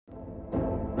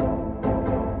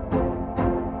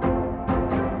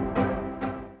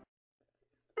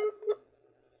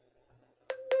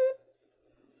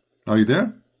Are you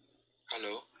there?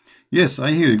 Hello. Yes,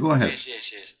 I hear you. Go ahead. Yes,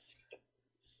 yes, yes.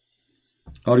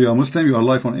 Are you a Muslim? You are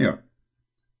live on air.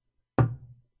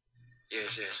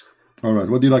 Yes, yes. All right.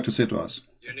 What do you like to say to us?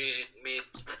 You need me.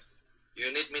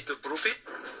 You need me to prove it.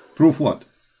 Proof what?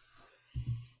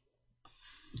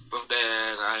 Prove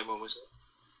that I'm a Muslim.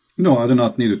 No, I do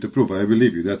not need it to prove. I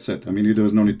believe you. That's it. I mean, there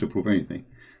is no need to prove anything.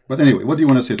 But anyway, what do you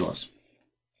want to say to us?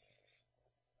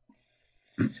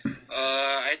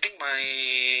 I think my.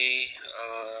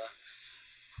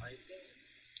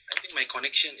 I think my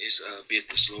connection is a bit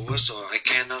slower, so I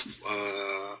cannot.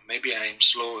 Maybe I'm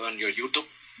slow on your YouTube.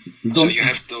 So you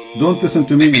have to. Don't listen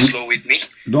to me. Maybe slow with me.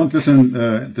 Don't listen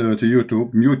to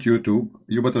YouTube. Mute YouTube.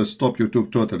 You better stop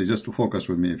YouTube totally, just to focus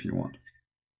with me if you want.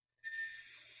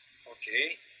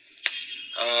 Okay.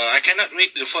 I cannot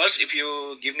read the verse. If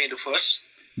you give me the verse.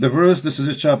 The verse. This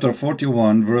is chapter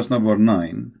 41, verse number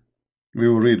 9. We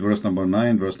will read verse number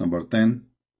 9, verse number 10,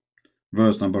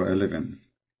 verse number 11,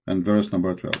 and verse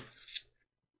number 12.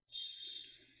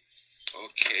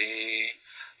 Okay.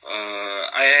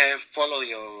 I follow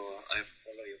your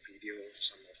video,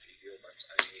 some of video, but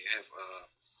I have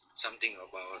something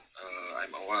about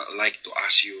I like to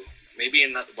ask you. Maybe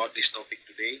not about this topic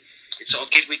today. It's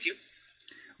okay with you?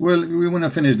 Well, we want to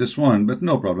finish this one, but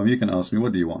no problem. You can ask me.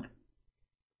 What do you want?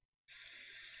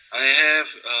 I have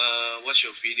watched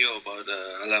your video about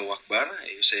Allah Akbar.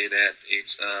 You say that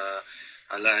it's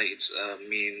Allah. It's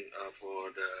mean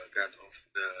for the God of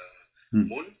the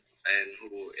moon, and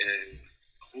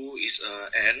who is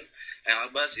and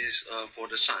Abbas is for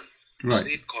the sun. Right.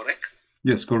 Is it correct?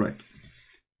 Yes, correct.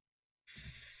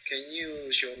 Can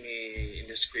you show me in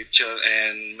the scripture,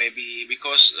 and maybe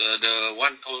because the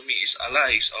one told me is Allah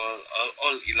is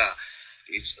all ilah.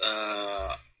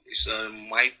 It's a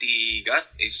mighty God.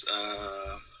 It's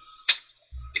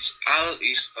all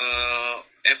is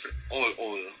every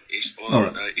all is all.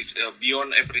 Right. It's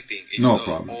beyond everything. It's no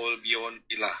problem. All beyond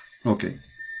ilah. Okay.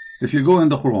 If you go in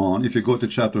the Quran, if you go to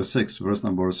chapter 6, verse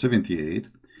number 78,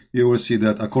 you will see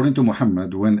that according to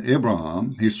Muhammad, when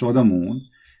Abraham, he saw the moon,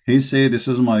 he said, this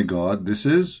is my God, this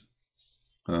is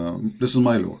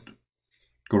my Lord.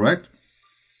 Correct?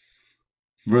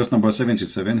 Verse number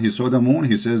 77, he saw the moon,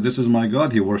 he says, this is my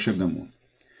God, he worshipped the moon.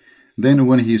 Then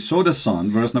when he saw the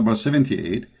sun, verse number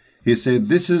 78, he said,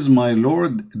 this is my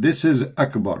Lord, this is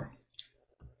Akbar.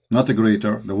 Not a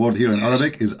greater. The word here in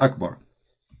Arabic is Akbar.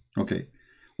 Okay.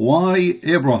 Why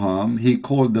Abraham, he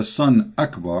called the sun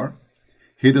Akbar,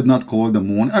 he did not call the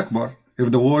moon Akbar, if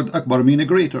the word Akbar means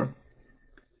greater?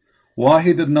 Why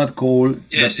he did not call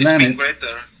the planet? It means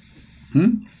greater.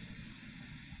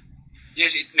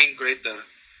 Yes, it means greater.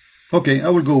 Okay, I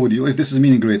will go with you. If this is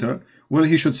meaning greater, well,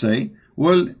 he should say,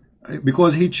 well,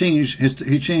 because he changed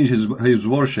his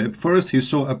worship. First, he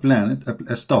saw a planet,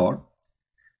 a star.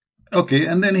 Okay,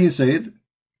 and then he said,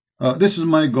 this is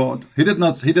my God. He did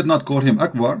not call him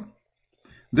Akbar.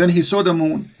 Then he saw the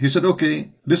moon. He said,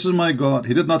 okay, this is my God.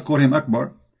 He did not call him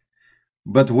Akbar.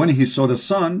 But when he saw the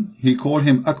sun, he called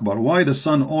him Akbar. Why the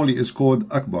sun only is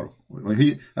called Akbar?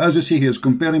 As you see, he is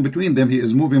comparing between them. He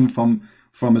is moving from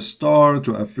a star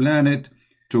to a planet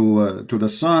to the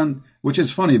sun, which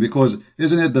is funny because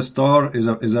isn't it the star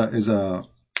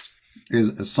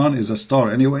sun is a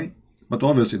star anyway? But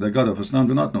obviously the God of Islam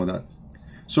do not know that.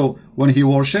 So when he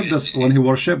worshipped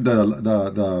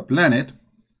the planet,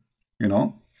 you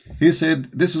know, he said,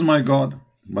 this is my God,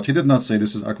 but he did not say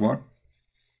this is Akbar.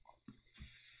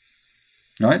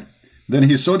 Right? Then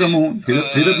he saw the moon.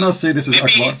 He did not say this is Akbar.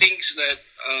 Maybe he thinks that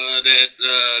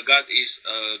God is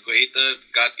greater.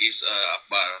 God is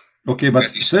Akbar. Okay, but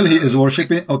still he is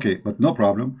worshipping. Okay, but no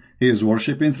problem. He is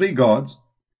worshipping three gods.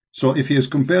 So if he is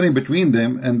comparing between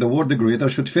them, and the word greater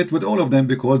should fit with all of them,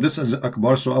 because this is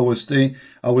Akbar. So I will stay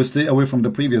away from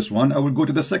the previous one. I will go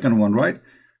to the second one, right?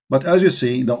 But as you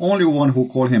see, the only one who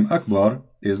called him Akbar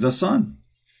is the sun.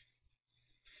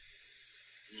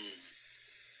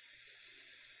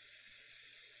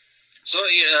 So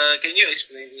can you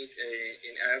explain it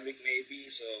in Arabic, maybe?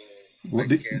 So.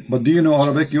 But do you know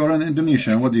Arabic? You are an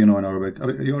Indonesian. What do you know in Arabic?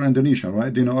 You are Indonesian,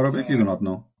 right? Do you know Arabic? You do not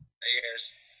know.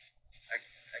 Yes,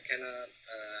 I cannot.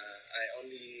 I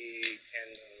only can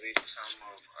read some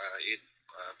of it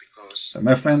because.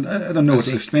 My friend, I don't know what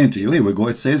to explain to you. Here we go.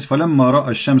 It says, فَلَمَّا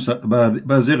رَأَى الشَّمْسَ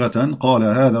بَازِغَةً قَالَ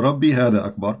هَذَا رَبِّي هَذَا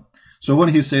أَكْبَرُ. So when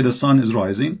he said the sun is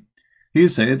rising, he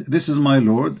said, this is my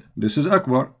Lord, this is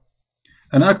Akbar.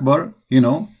 And Akbar, you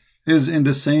know, is in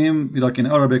the same, like in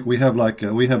Arabic, we have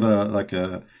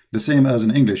the same as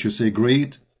in English. You say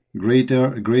great,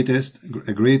 greater, greatest,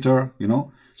 greater, you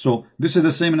know. So this is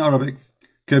the same in Arabic.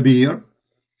 Kabir,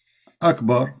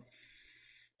 Akbar,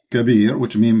 Kabir,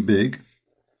 which means big.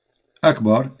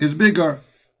 Akbar is bigger.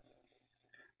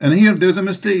 And here there is a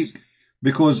mistake,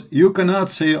 because you cannot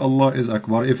say Allah is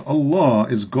Akbar if Allah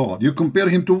is God. You compare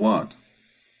him to what?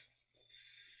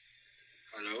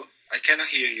 Hello? I cannot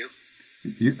hear you.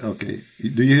 Okay.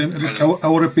 Do you hear me? I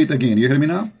will repeat again. You hear me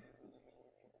now?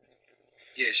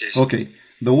 Yes, yes. Okay.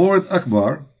 The word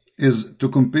Akbar is to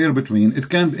compare between, it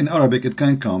can, in Arabic, it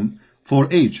can come for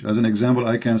age. As an example,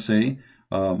 I can say,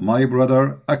 my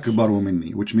brother Akbaru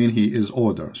minni, which means he is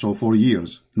older. So for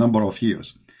years, number of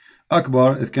years.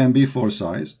 Akbar, it can be for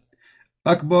size.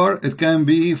 Akbar, it can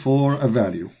be for a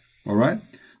value. All right.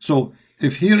 So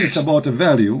if here it's about a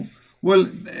value, well,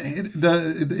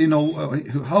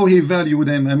 how he value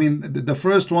them. I mean, the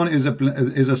first one is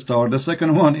a star. The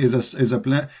second one is a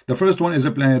planet. The first one is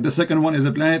a planet. The second one is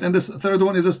a planet, and the third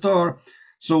one is a star.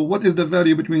 So what is the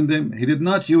value between them? He did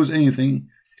not use anything.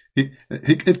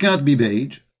 It cannot be the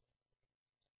age.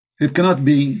 It cannot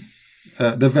be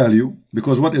the value,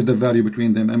 because what is the value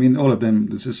between them? I mean, all of them.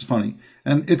 This is funny,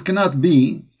 and it cannot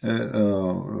be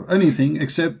anything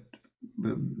except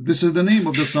this is the name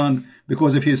of the sun.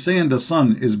 Because if he's saying the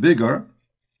sun is bigger,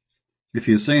 if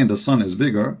he's saying the sun is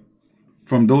bigger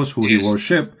from those who he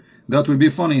worship, that would be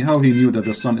funny. How he knew that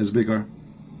the sun is bigger?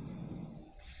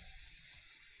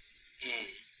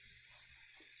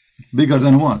 Bigger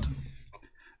than what?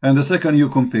 And the second you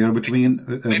compare between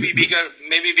maybe bigger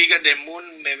than moon,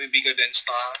 maybe bigger than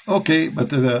star. Okay,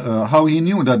 but how he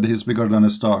knew that he's bigger than a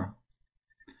star,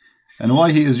 and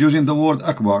why he is using the word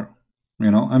Akbar?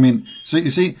 I mean, so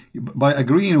you see, by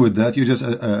agreeing with that, you just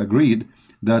agreed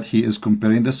that he is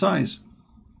comparing the size,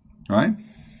 right?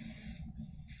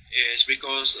 Yes,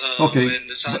 because okay, when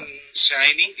the sun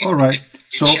shining, all right,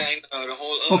 so shine the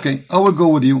whole earth. Okay, I will go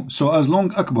with you. So as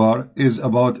long Akbar is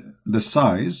about the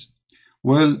size,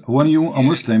 well, when you a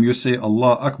Muslim, you say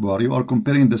Allah Akbar, you are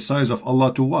comparing the size of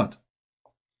Allah to what?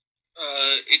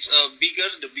 It's bigger,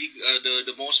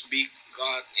 the most big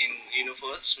God in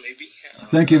universe, maybe.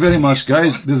 Thank you very much,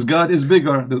 guys. This God is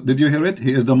bigger. Did you hear it?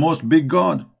 He is the most big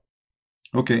God.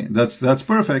 Okay, that's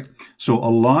perfect. So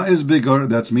Allah is bigger.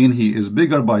 That means he is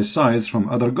bigger by size from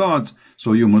other gods.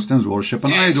 So you Muslims worship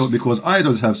an idol, because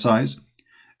idols have size,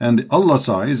 and Allah's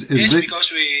size is big.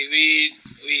 Because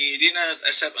we did not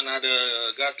accept another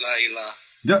God, La ilaha.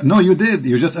 Yeah, no, you did.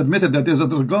 You just admitted that there's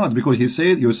other God, because you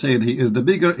said he is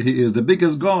the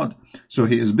biggest God. So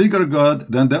he is bigger God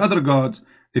than the other gods.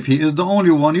 If he is the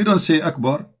only one, you don't say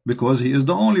Akbar, because he is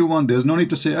the only one. There's no need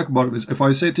to say Akbar. If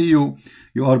I say to you,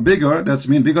 you are bigger, that's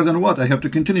mean bigger than what? I have to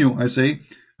continue. I say,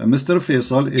 Mr.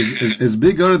 Faisal is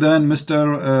bigger than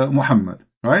Mr. Muhammad,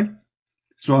 right?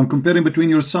 So I'm comparing between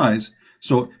your size.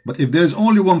 So, but if there's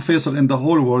only one Faisal in the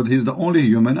whole world, he's the only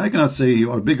human. I cannot say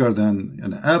you are bigger than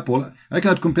an apple. I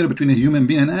cannot compare between a human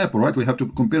being and an apple, right? We have to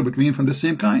compare between from the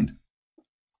same kind.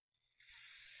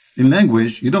 In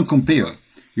language, you don't compare.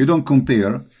 You don't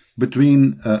compare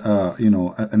between,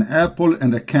 an apple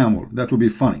and a camel. That would be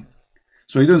funny.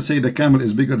 So you don't say the camel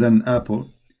is bigger than an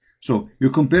apple. So you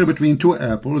compare between two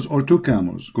apples or two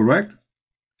camels, correct?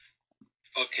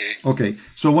 Okay. Okay.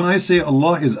 So when I say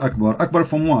Allah is Akbar, Akbar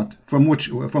from what? From which?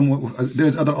 There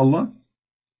is other Allah?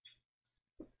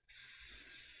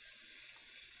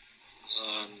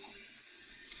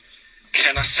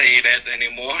 Cannot say that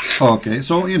anymore. Okay.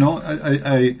 So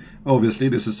I obviously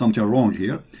this is something wrong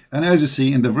here. And as you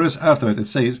see in the verse after it, it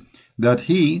says that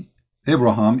he,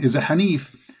 Abraham, is a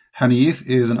Hanif. Hanif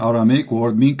is an Aramaic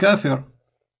word mean kafir.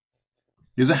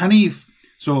 He's a Hanif.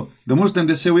 So the Muslim,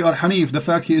 they say we are Hanif. The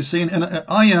fact he is saying,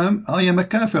 I am a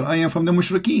kafir. I am from the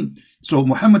mushrikeen. So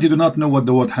Muhammad, he do not know what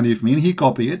the word Hanif mean. He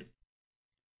copied it.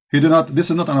 He do not.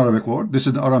 This is not an Arabic word. This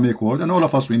is an Aramaic word. And all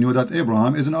of us, we knew that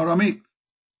Abraham is an Aramaic.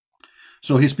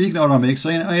 So he speaks in Aramaic,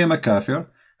 saying, I am a kafir.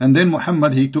 And then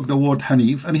Muhammad, he took the word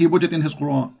Hanif and he put it in his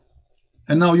Quran.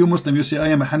 And now you Muslim, you say, I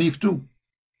am a Hanif too.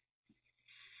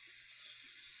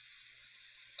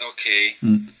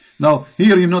 Okay. Now,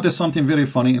 here you notice something very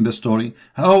funny in the story.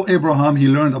 How Abraham, he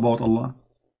learned about Allah.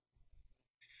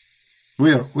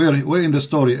 Where in the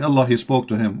story, Allah, he spoke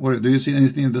to him. Where, do you see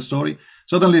anything in the story?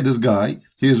 Suddenly this guy,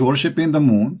 he is worshipping the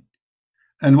moon.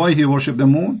 And why he worshiped the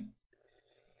moon?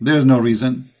 There is no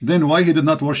reason. Then why he did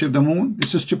not worship the moon?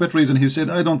 It's a stupid reason. He said,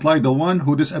 I don't like the one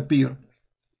who disappeared.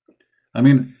 I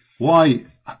mean, why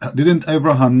didn't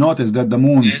Abraham notice that the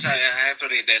moon... Yes, I have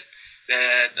read that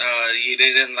he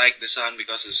didn't like the sun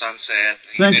because the sun set.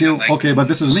 Thank you. Okay, but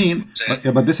this is mean.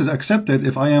 But this is accepted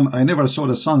if I never saw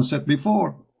the sun set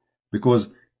before. Because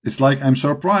it's like I'm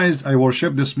surprised I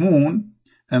worship this moon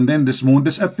and then this moon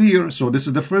disappeared. So this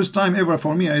is the first time ever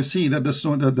for me I see that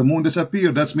the moon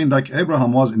disappeared. That's mean like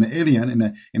Abraham was an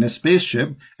alien in a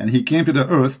spaceship, and he came to the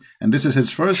earth, and this is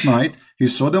his first night. He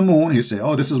saw the moon. He said,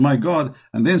 oh, this is my God.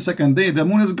 And then second day, the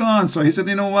moon is gone. So he said,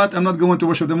 you know what? I'm not going to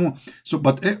worship the moon. So,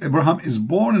 but Abraham is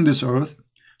born in this earth.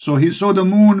 So he saw the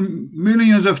moon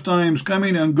millions of times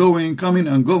coming and going, coming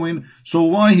and going. So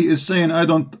why he is saying,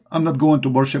 I'm not going to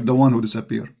worship the one who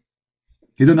disappeared?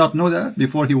 He did not know that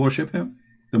before he worshiped him,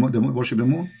 worship the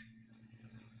moon.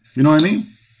 You know what I mean?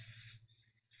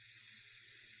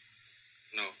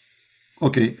 No.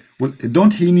 Okay. Well,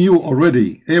 don't he knew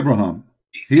already, Abraham?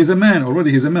 He is a man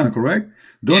already. He's a man, correct?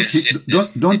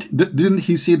 Didn't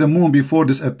he see the moon before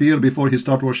disappear? Before he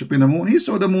start worshiping the moon, he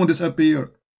saw the moon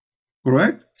disappear.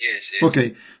 Correct? Yes.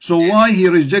 Okay. So why he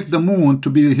reject the moon to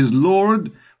be his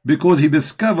Lord? Because he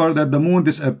discovered that the moon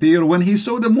disappeared when he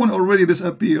saw the moon already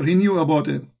disappear. He knew about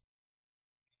it.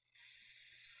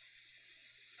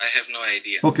 I have no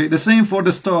idea. Okay. The same for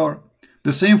the star.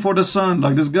 The same for the sun.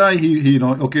 Like this guy, he you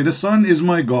know, okay, the sun is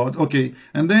my God. Okay.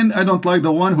 And then I don't like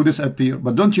the one who disappeared.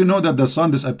 But don't you know that the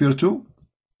sun disappeared too?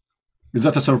 Is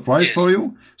that a surprise for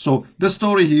you? So the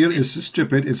story here is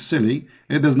stupid. It's silly.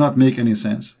 It does not make any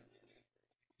sense.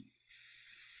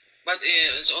 But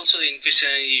it's also in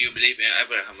Christianity you believe in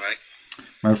Abraham, right?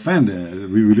 My friend,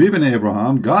 we believe in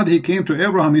Abraham. God, he came to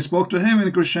Abraham. He spoke to him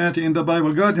in Christianity, in the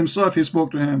Bible. God himself, he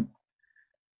spoke to him.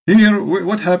 Here,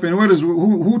 what happened?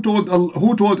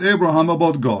 Who told Abraham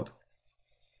about God?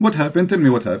 What happened? Tell me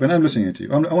what happened. I'm listening to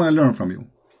you. I want to learn from you.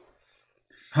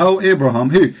 How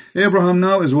Abraham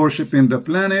now is worshiping the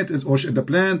planet, is worshiping the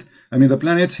plant. I mean the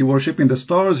planet. He worshiping the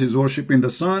stars. He's worshiping the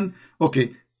sun.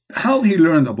 Okay. How he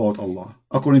learned about Allah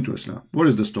according to Islam? What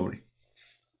is the story?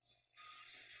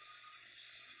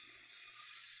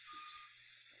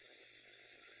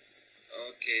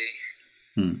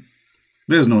 Okay.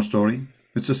 There's no story.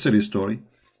 It's a silly story.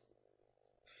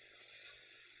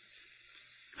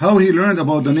 How he learned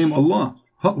about the name Allah?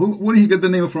 Where did he get the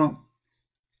name from?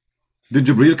 Did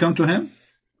Jibreel come to him?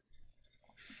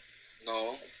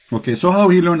 No. Okay, so how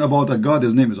he learned about a God?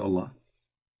 His name is Allah.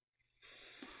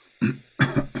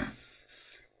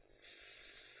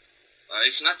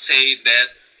 It's not say that,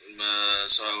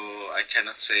 so I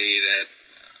cannot say that.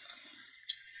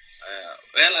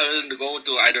 Well, I will go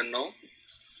to I don't know.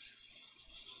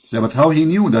 Yeah, but how he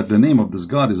knew that the name of this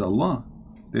God is Allah?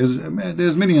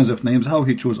 There's millions of names. How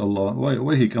he chose Allah?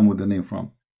 Where he come with the name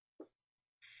from?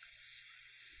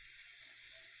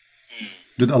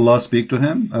 Did Allah speak to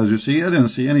him? As you see, I didn't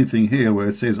see anything here where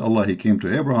it says Allah, he came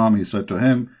to Abraham, he said to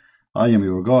him, I am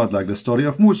your God, like the story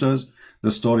of Moses.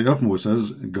 The story of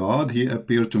Moses, God, he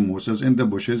appeared to Moses in the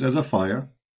bushes as a fire,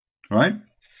 right?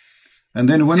 And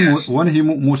then when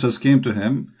Moses came to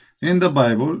him in the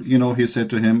Bible, you know, he said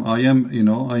to him, I am, you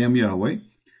know, I am Yahweh,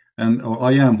 or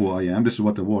I am who I am. This is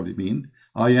what the word means.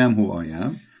 I am who I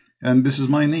am, and this is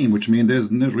my name, which means there's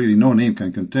really no name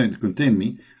can contain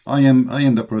me. I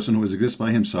am the person who exists by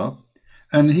himself.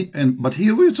 But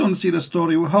here we don't see the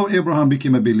story how Abraham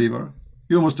became a believer.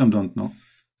 You Muslims don't know.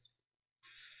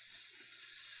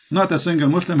 Not a single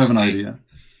Muslim have an idea.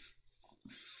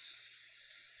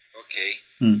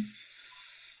 Okay.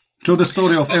 So the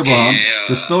story of Abraham,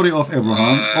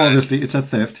 obviously it's a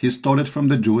theft. He stole it from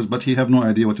the Jews, but he have no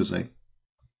idea what to say.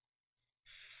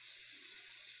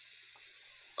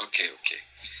 Okay.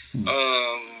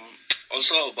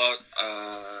 Also about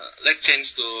let's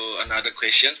change to another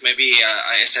question. Maybe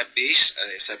I accept this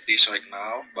right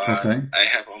now, but okay. I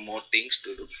have more things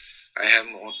to do. I have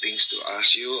more things to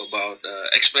ask you about.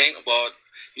 Explain about.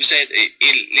 You said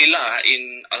Lila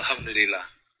in Alhamdulillah.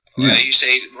 Yeah. You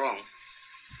say it wrong.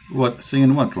 What?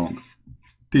 Saying what wrong?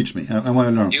 Teach me. I want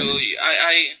to learn.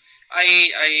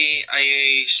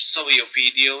 I saw your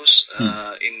videos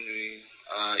in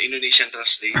Indonesian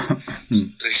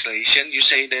translation. You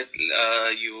say that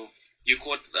you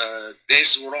quote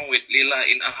there's wrong with Lila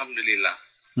in Alhamdulillah.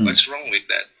 What's wrong with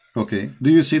that? Okay. Do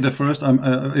you see the first?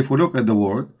 If we look at the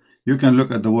word, you can look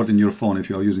at the word in your phone if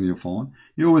you are using your phone.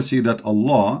 You will see that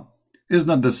Allah is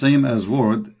not the same as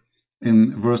word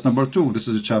in verse number 2. This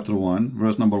is chapter 1,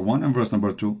 verse number 1 and verse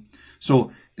number 2.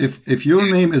 So if your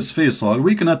name is Faisal,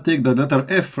 we cannot take the letter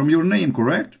F from your name,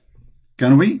 correct?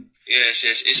 Can we? Yes.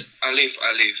 It's Alif.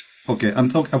 Okay, I'm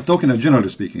talking generally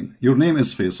speaking. Your name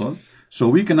is Faisal, so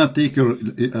we cannot take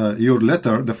your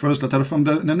letter, the first letter from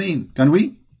the name. Can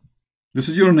we? This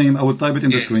is your name. I will type it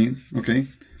in the screen. Okay,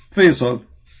 Faisal.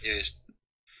 Yes.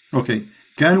 Okay.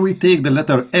 Can we take the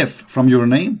letter F from your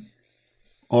name?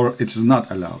 Or it is not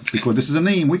allowed? Because this is a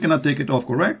name. We cannot take it off,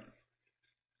 correct?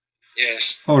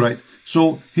 Yes. All right.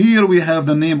 So here we have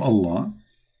the name Allah.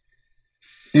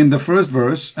 in the first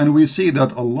verse, and we see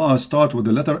that Allah starts with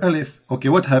the letter Alif. Okay,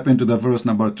 what happened to the verse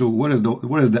number 2? Where is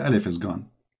the Alif is gone?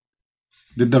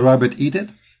 Did the rabbit eat it?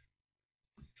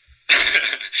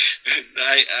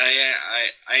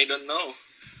 I don't know.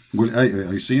 Well,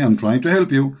 I see. I'm trying to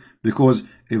help you, because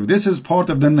if this is part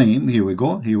of the name, here we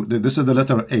go. This is the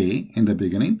letter A in the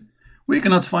beginning. We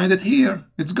cannot find it here.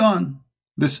 It's gone.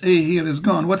 This A here is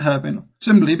gone. What happened?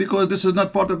 Simply because this is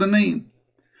not part of the name.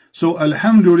 So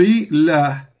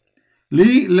Alhamdulillah,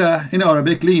 li la in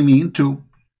Arabic, li mean to.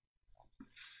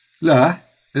 La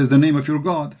is the name of your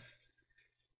God.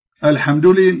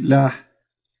 Alhamdulillah,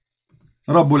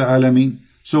 Rabbul Alameen.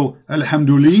 So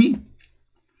Alhamdulillah,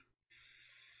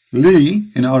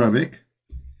 li in Arabic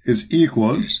is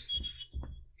equal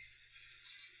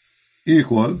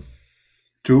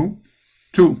to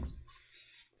 2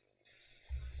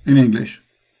 in English,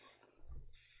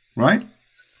 right?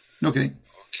 Okay.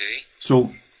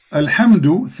 So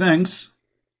Alhamdu, thanks,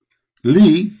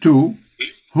 li to,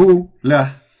 who, la.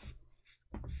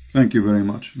 Thank you very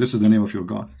much. This is the name of your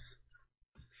God.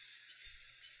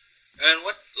 And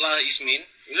what La is mean?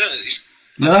 It's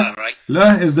La, Allah, right?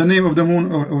 La is the name of the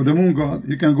moon God.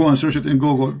 You can go and search it in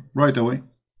Google right away.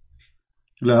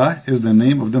 La is the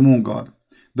name of the moon God.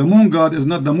 The moon God is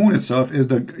not the moon itself, is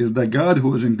the God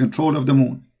who is in control of the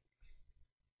moon.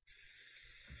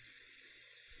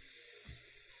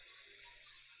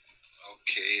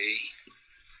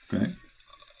 Okay.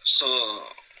 So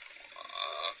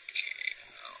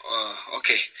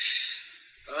okay.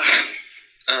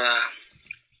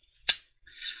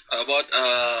 But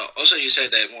also you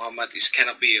said that Muhammad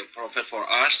cannot be a prophet for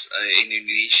us in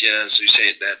Indonesia. So you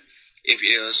said that if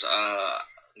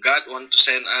God want to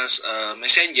send us a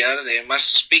messenger, they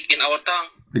must speak in our tongue.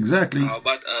 Exactly.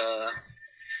 But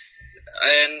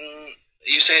and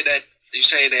you say that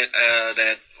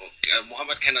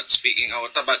Muhammad cannot speak in our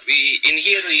tongue, but we in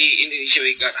Indonesia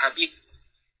we got Habib.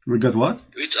 We got what?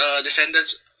 Which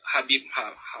descendants Habib?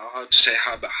 How to say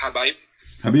Habib?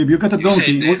 Habib, you got a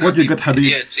donkey. What you got, Habib?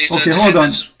 Yes, okay, hold on.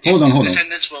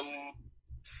 Descendants from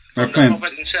my friend. The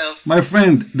Prophet himself. My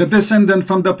friend, the descendant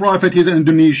from the Prophet, he's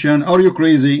Indonesian. Are you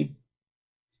crazy?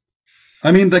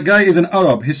 I mean, the guy is an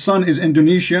Arab. His son is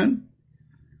Indonesian.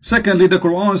 Secondly, the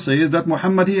Quran says that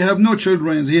Muhammad, he have no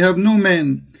children, he have no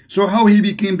men. So how he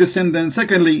became descendant?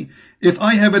 Secondly, if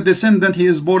I have a descendant, he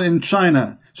is born in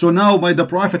China. So now by the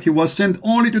Prophet, he was sent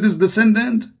only to this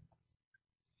descendant.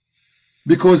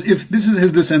 Because if this is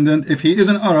his descendant, if he is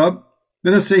an Arab,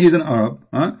 let us say he's an Arab,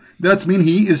 that means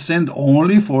he is sent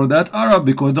only for that Arab,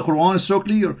 because the Quran is so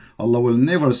clear. Allah will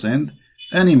never send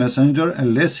any messenger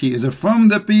unless he is from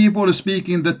the people,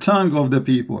 speaking the tongue of the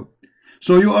people.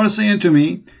 So you are saying to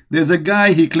me, there's a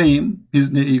guy, he claimed,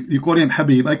 you call him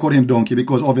Habib, I call him donkey,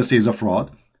 because obviously he's a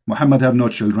fraud. Muhammad have no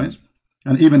children.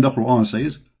 And even the Quran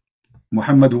says,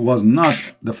 Muhammad was not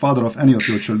the father of any of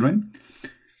your children.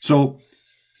 So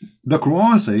the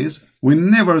Quran says, we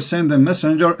never send a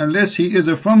messenger unless he is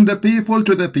from the people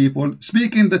to the people,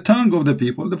 speaking the tongue of the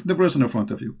people, the person in front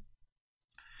of you.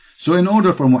 So in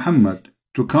order for Muhammad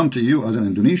to come to you as an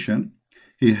Indonesian,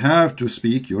 he have to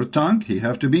speak your tongue, he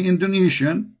have to be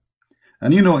Indonesian.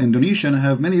 And you know, Indonesian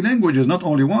have many languages, not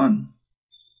only one.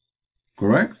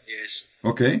 Correct? Yes.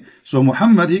 Okay, so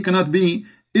Muhammad, he cannot be,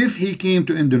 if he came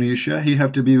to Indonesia, he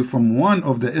have to be from one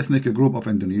of the ethnic group of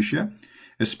Indonesia,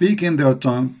 speaking their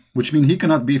tongue, which means he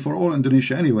cannot be for all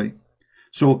Indonesia anyway.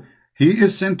 So he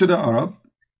is sent to the Arab,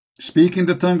 speaking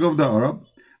the tongue of the Arab,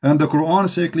 and the Quran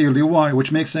say clearly why,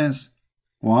 which makes sense.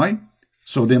 Why?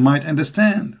 So they might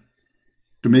understand,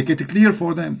 to make it clear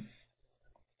for them.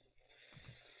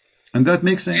 And that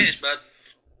makes sense. Yes, but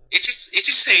it is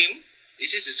same.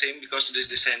 It is the same because of his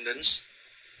descendants.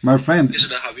 My friend. This is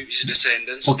the Habib, his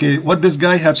descendants. Okay, what this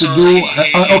guy have to do?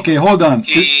 Okay, hold on.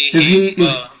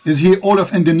 Is he all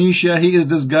of Indonesia? He is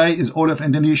this guy is all of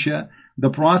Indonesia. The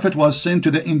Prophet was sent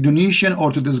to the Indonesian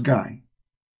or to this guy?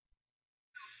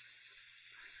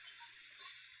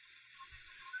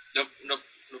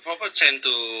 The Prophet sent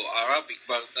to Arabic,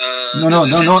 but no.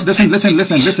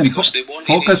 Listen.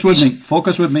 Focus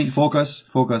with me.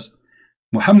 Focus.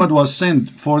 Muhammad was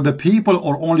sent for the people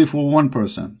or only for one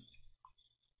person?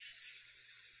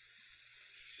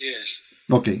 Yes.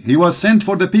 Okay, he was sent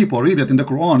for the people. Read it in the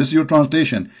Quran. This is your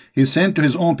translation. He sent to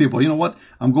his own people. You know what?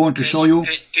 I'm going to show you.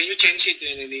 Can you change it to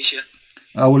Indonesia?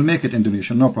 I will make it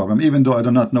Indonesian, no problem. Even though I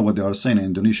do not know what they are saying in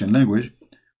Indonesian language.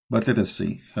 But let us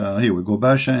see. Here we go.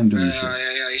 Basha, Indonesia.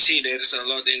 I see there's a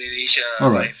lot in Indonesia. All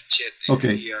right.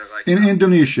 Okay. In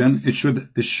Indonesian, it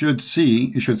should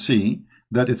see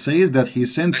that it says that he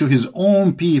sent to his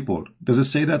own people. Does it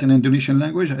say that in Indonesian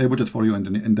language? I put it for you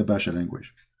in the Basha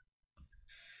language.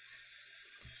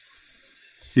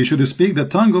 He should speak the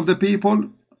tongue of the people,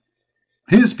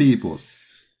 his people.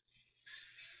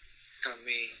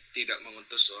 Kami tidak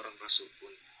mengutus seorang rasul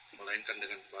pun, melainkan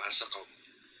dengan bahasa kaum,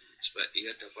 supaya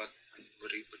ia dapat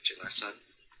memberi penjelasan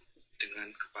dengan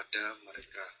kepada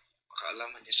mereka. Maka Allah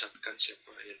menyesatkan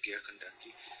siapa yang dia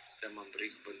kehendaki dan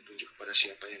memberi petunjuk kepada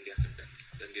siapa yang dia kehendaki.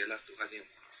 Dan dialah Tuhan yang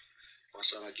maha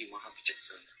kuasa lagi maha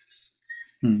bijaksana.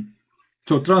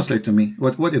 So translate to me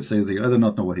what it says here. I do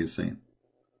not know what he's saying.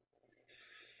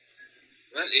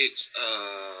 Well, it's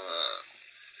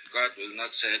God will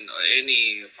not send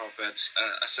any prophets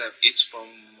except it's from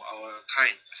our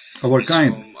kind. Our it's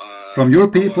kind, from your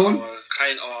people, our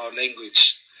kind or our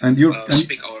language, and your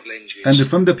speak our language, and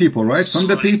from the people, right? From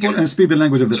the people, and speak the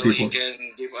language of the people. So he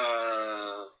can give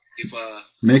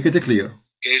make it clear.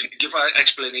 Give an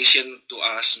explanation to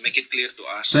us, make it clear to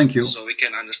us. Thank you. So we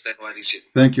can understand what is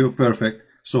it. Thank you. Perfect.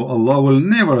 So Allah will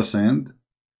never send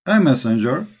a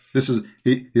messenger. This is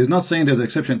he's not saying there's an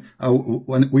exception.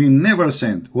 When we never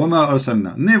send وَمَا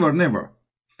أَرْسَلْنَا, never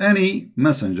any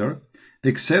messenger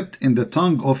except in the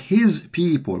tongue of his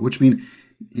people, which means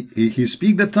he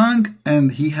speak the tongue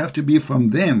and he have to be from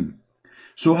them.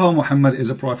 So how Muhammad is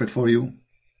a prophet for you?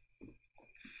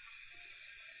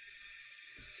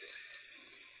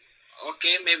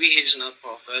 Okay, maybe he's not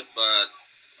prophet, but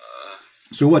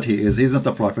so what he is? He's not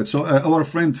a prophet. So our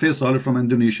friend Faisal from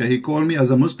Indonesia, he called me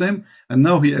as a Muslim, and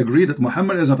now he agreed that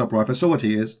Muhammad is not a prophet. So what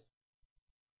he is?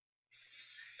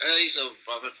 He's a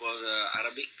prophet for the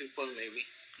Arabic people, maybe.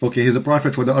 Okay, he's a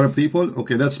prophet for the Arab people.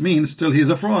 Okay, that means still he's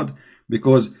a fraud,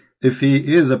 because if he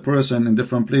is a person in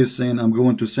different place saying, I'm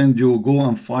going to send you, go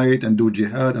and fight and do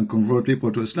jihad and convert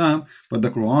people to Islam, but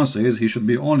the Quran says he should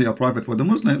be only a prophet for the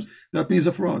Muslims, that means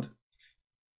a fraud.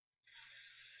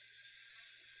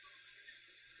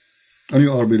 And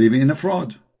you are believing in a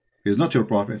fraud. He is not your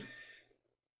prophet.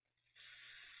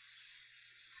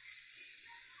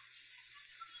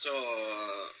 So,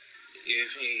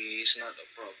 if he is not a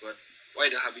prophet, why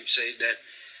the Habib say that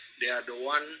they are the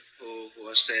one who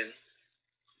was sent?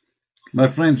 My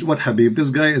friends, what Habib? This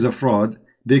guy is a fraud.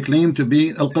 They claim to be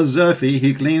Al-Qaddafi.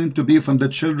 He claimed to be from the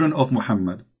children of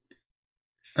Muhammad.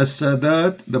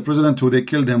 As-Sadat, the president who they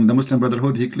killed him, the Muslim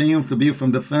Brotherhood, he claimed to be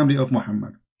from the family of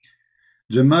Muhammad.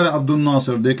 Jamal Abdul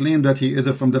Nasser, they claim that he is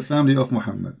from the family of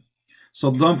Muhammad.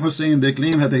 Saddam Hussein, they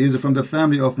claim that he is from the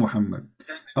family of Muhammad.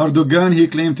 Erdogan, he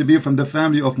claimed to be from the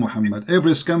family of Muhammad.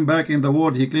 Every scumbag in the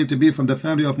world, he claimed to be from the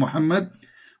family of Muhammad.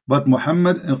 But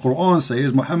Muhammad, in Quran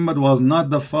says, Muhammad was not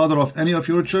the father of any of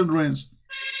your children.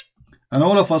 And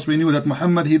all of us, we knew that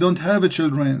Muhammad, he don't have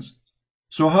children.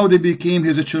 So how they became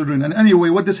his children? And anyway,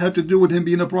 what does have to do with him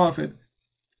being a prophet?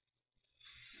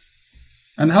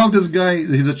 And how this guy,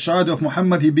 he's a child of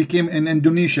Muhammad, he became in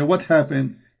Indonesia. What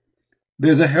happened?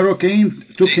 There's a hurricane,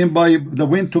 took him by the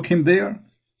wind, took him there.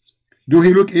 Do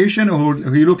he look Asian or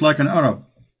he look like an Arab?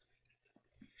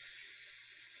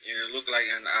 You look like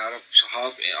an Arab,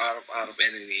 half Arab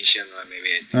Indonesian,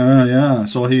 maybe. Yeah.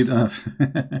 So he,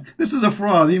 this is a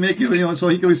fraud. He make you, so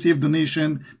he can receive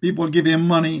donation. People give him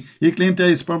money. He claimed that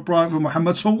he's from Prophet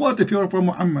Muhammad. So what if you're from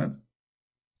Muhammad?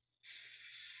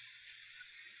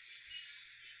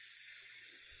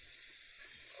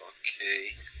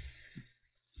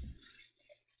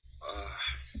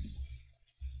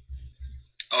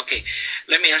 Okay,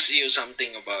 let me ask you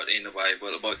something about in the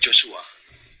Bible about Joshua.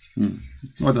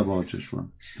 What about Joshua?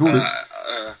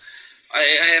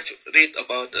 I have read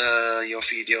about your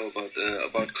video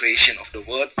about creation of the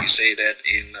world. You say that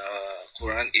in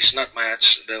Quran is not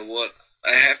much the word.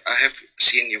 I have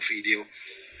seen your video.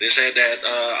 They say that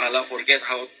Allah forget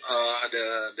how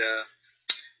the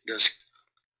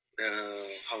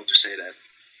how to say that.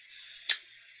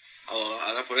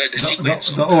 I forget the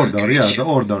sequence. The order, yeah, the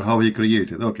order, how he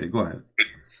created. Okay, go ahead.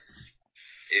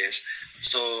 Yes.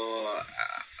 So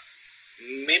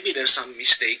maybe there's some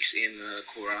mistakes in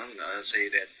Quran. Say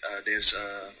that there's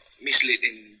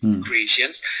misleading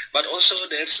creations, but also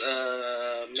there's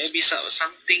maybe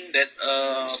something that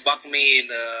bugged me in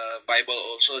the Bible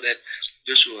also, that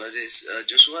Joshua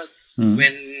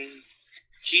when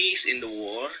he's in the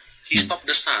war, he stopped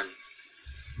the sun.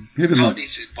 How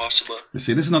is it possible? You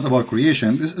see, this is not about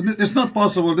creation. It's not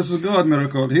possible. This is God's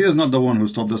miracle. He is not the one who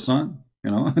stopped the sun.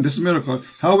 You know, this is miracle.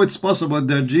 How it's possible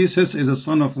that Jesus is a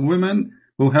son of women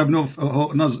who have no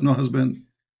husband?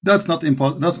 That's not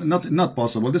impossible. That's not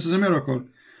possible. This is a miracle.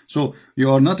 So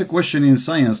you are not questioning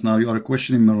science now. You are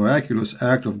questioning miraculous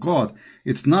act of God.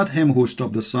 It's not him who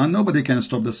stopped the sun. Nobody can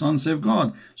stop the sun save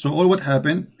God. So all what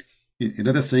happened?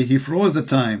 Let us say he froze the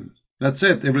time. That's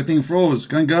it. Everything froze.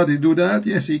 Can God do that?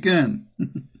 Yes, he can.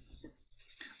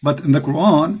 But in the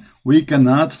Quran, we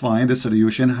cannot find the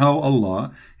solution how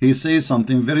Allah, He says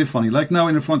something very funny. Like now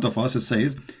in front of us, it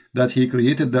says that He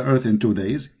created the earth in 2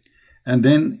 days. And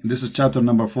then, this is chapter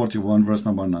number 41, verse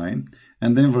number 9.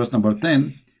 And then verse number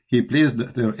 10, He placed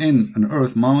therein an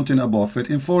earth mountain above it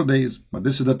in 4 days. But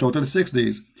this is the total 6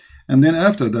 days. And then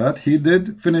after that, He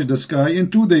did finish the sky in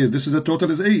 2 days. This is the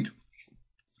total is 8.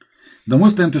 The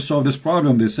Muslim, to solve this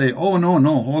problem, they say, oh,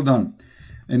 no, hold on.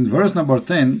 In verse number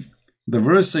 10, the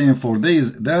verse saying 4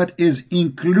 days, that is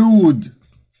include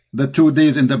the 2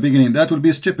 days in the beginning. That will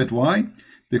be stupid. Why?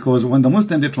 Because when the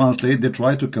Muslim, they translate, they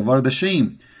try to cover the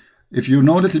shame. If you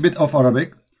know a little bit of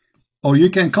Arabic, or you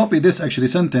can copy this actually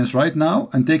sentence right now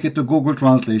and take it to Google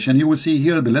Translation, you will see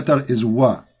here the letter is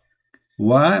wa.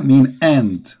 Wa mean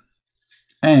and.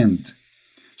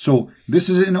 So this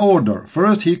is in order.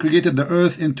 First, He created the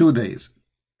earth in 2 days.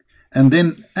 And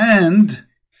then, and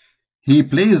He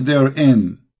placed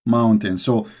therein mountains.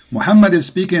 So Muhammad is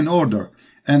speaking in order.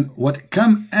 And what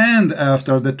come and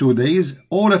after the 2 days,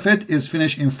 all of it is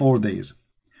finished in 4 days.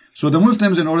 So the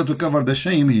Muslims, in order to cover the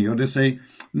shame here, they say,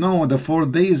 no, the 4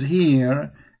 days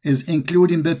here is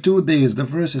including the 2 days. The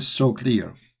verse is so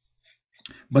clear.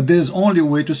 But there's only a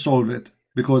way to solve it,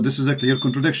 because this is a clear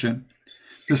contradiction.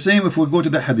 The same if we go to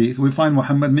the hadith, we find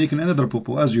Muhammad making another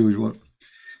poo-poo as usual.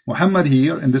 Muhammad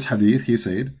here in this hadith, he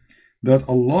said that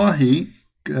Allah,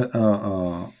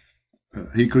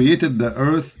 He created the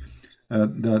earth,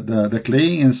 the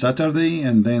clay in Saturday,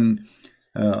 and then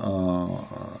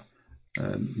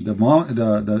the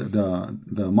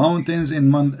mountains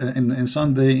in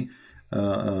Sunday,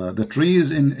 the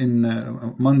trees in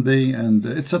Monday, and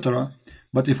etc.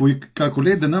 But if we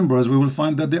calculate the numbers, we will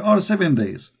find that there are 7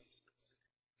 days.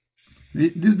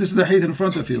 This is the hadith in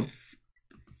front of you.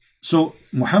 So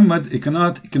Muhammad, he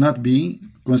cannot be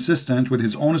consistent with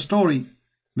his own story.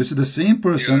 This is the same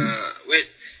person. Wait,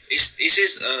 is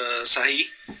this Sahih?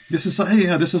 This is Sahih.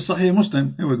 Yeah, this is Sahih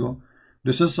Muslim. Here we go.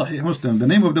 This is Sahih Muslim. The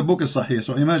name of the book is Sahih.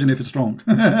 So imagine if it's wrong.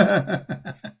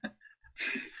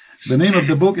 The name of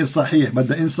the book is Sahih, but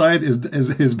the inside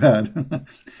is bad.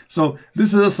 So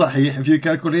this is a Sahih. If you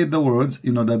calculate the words,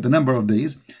 you know that the number of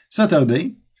days.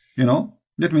 Saturday, you know.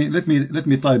 Let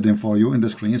me type them for you in the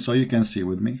screen so you can see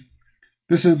with me.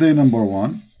 This is day number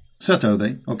 1.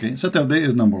 Saturday. Okay, Saturday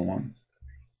is number 1.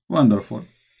 Wonderful.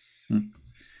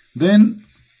 Then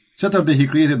Saturday He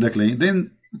created the clay.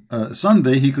 Then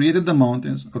Sunday He created the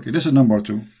mountains. Okay, this is number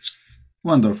 2.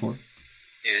 Wonderful.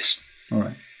 Yes. All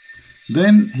right.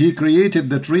 Then He created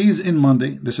the trees in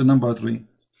Monday. This is number 3.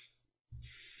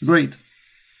 Great.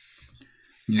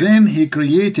 Then He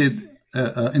created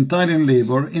entire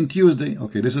labor in Tuesday.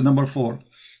 Okay, this is number 4.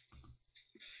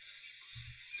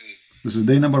 This is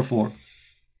day number 4.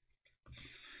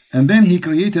 And then He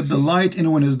created the light in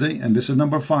Wednesday, and this is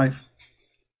number 5.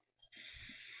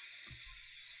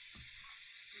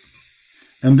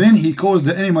 And then He caused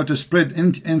the animal to spread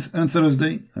in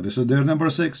Thursday, and this is their number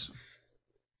 6.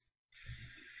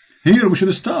 Here we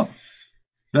should stop.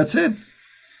 That's it.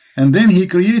 And then He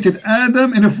created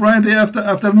Adam in a Friday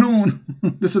afternoon.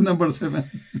 This is number 7.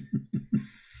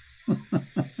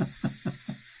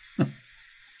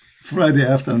 Friday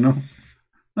afternoon.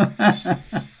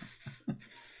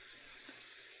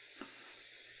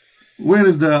 Where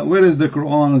is the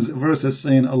Quran's verses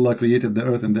saying Allah created the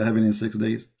earth and the heaven in 6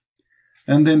 days?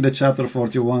 And then the chapter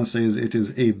 41 says it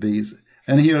is 8 days.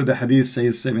 And here the hadith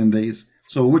says 7 days.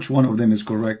 So which one of them is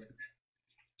correct?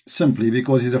 Simply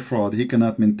because he's a fraud. He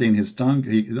cannot maintain his tongue.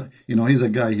 He's a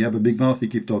guy. He have a big mouth. He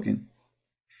keep talking.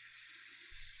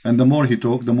 And the more he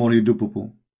talk, the more he do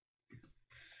poo-poo.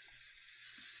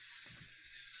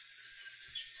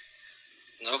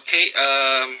 Okay.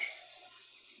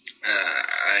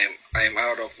 I'm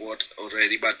out of word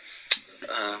already, but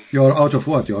you are out of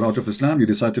what? You are out of Islam? You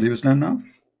decide to leave Islam now?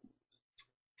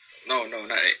 No,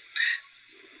 not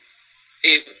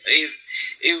it.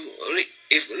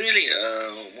 If really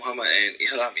Muhammad and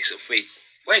Islam is a fake,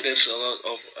 why there's a lot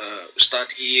of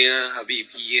Ustad here, Habib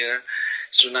here,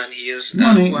 Sunan here,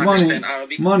 who understand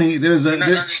Arabic? Money. There is not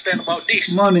understand about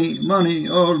this. Money,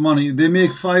 all money. They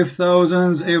make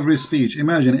 5,000 every speech.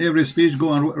 Imagine every speech.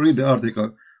 Go and read the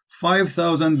article.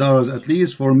 $5,000 at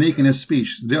least for making a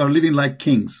speech. They are living like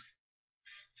kings.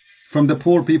 From the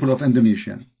poor people of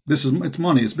Indonesia. It's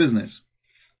money. It's business.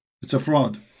 It's a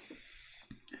fraud.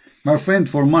 My friend,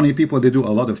 for money, people, they do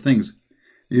a lot of things.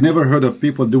 You never heard of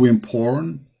people doing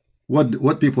porn?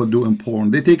 What people do in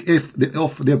porn? They take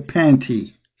off their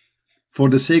panty. For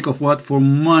the sake of what? For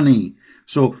money.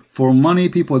 So, for money,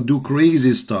 people do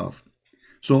crazy stuff.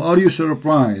 So, are you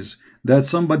surprised that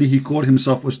somebody, he called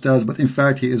himself Ustaz, but in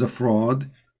fact, he is a fraud?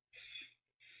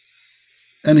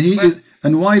 And he But, is,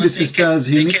 and why but this he came, ustaz,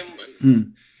 they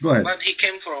came, go ahead. but he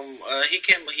came from,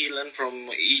 he learned from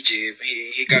Egypt.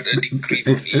 He got a degree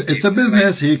from Egypt. It's a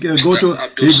business. Like He can go to,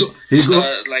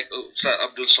 like Ustaz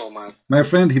Abdul Somad. my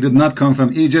friend, he did not come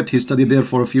from Egypt. He studied there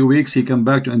for a few weeks. He came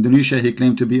back to Indonesia. He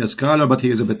claimed to be a scholar, but he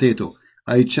is a potato.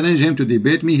 I challenge him to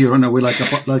debate me. He ran away like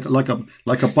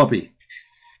a puppy.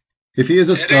 If he is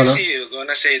a scholar, You're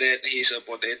gonna say that he's a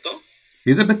potato?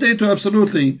 he's a potato,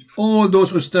 absolutely. All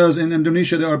those ustaz in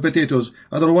Indonesia, they are potatoes.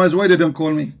 Otherwise, why they don't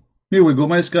call me? Here we go.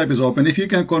 My Skype is open. If you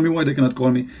can call me, why they cannot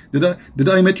call me? Did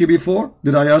I meet you before?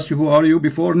 Did I ask you who are you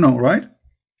before? No, right?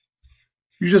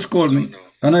 You just called me,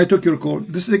 and I took your call.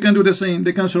 They can do the same.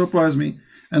 They can surprise me,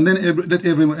 and then let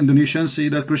every Indonesian see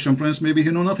that Christian Prince, maybe he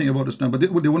know nothing about Islam, but they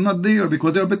were not there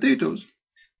because they are potatoes.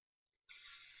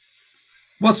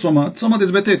 What Samad? Samad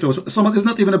is potatoes. Samad is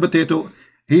not even a potato.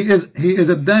 He is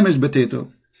a damaged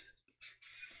potato.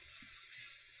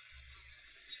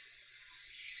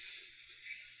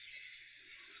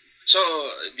 So,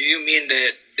 do you mean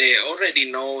that they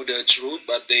already know the truth,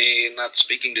 but they're not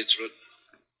speaking the truth?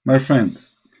 My friend,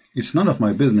 it's none of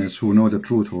my business who know the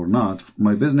truth or not.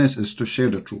 My business is to share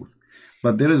the truth.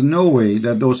 But there is no way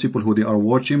that those people who they are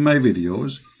watching my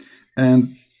videos,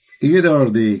 and either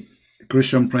the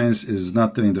Christian Prince is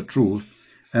not telling the truth,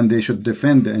 and they should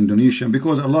defend the Indonesian,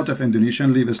 because a lot of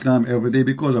Indonesians leave Islam every day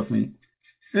because of me.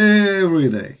 Every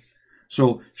day.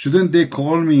 So shouldn't they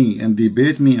call me and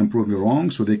debate me and prove me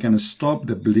wrong so they can stop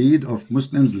the bleed of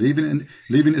Muslims leaving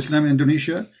Islam in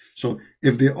Indonesia? So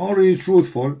if they are really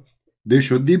truthful, they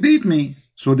should debate me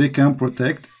so they can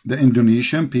protect the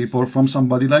Indonesian people from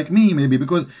somebody like me. Maybe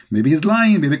because maybe he's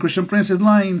lying, maybe Christian Prince is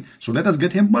lying. So let us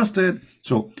get him busted.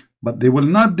 So, but they will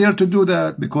not dare to do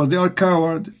that because they are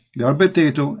coward, they are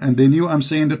potato, and they knew I'm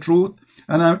saying the truth,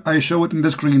 and I show it in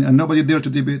the screen, and nobody dare to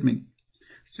debate me.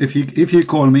 If he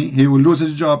call me, he will lose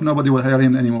his job. Nobody will hire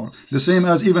him anymore. The same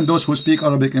as even those who speak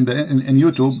Arabic in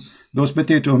YouTube, those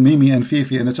potato, Mimi and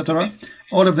Fifi and etc.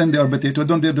 All of them, they are potato.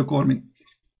 Don't dare to call me.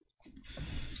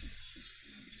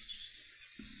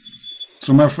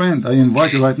 So my friend, I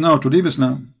invite you right now to leave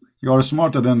Islam. You are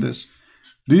smarter than this.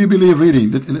 Do you believe really,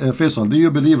 that, Faisal? Do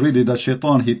you believe really that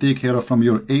Shaitan he take care from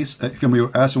your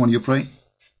ass when you pray?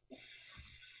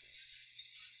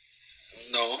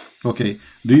 No. Okay.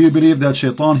 Do you believe that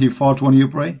Shaitan he fought when you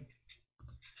pray?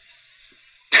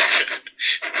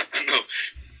 No.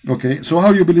 Okay. So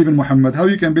how you believe in Muhammad? How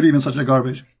you can believe in such a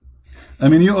garbage? I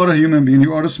mean, you are a human being.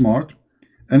 You are smart,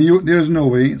 and there is no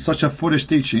way such a foolish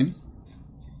teaching,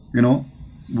 you know,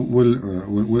 will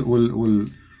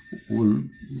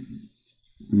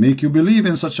make you believe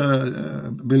in such a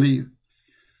belief.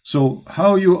 So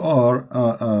how you are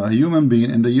a human being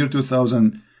in the year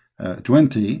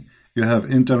 2020? You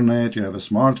have internet, you have a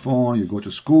smartphone, you go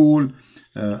to school,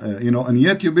 you know, and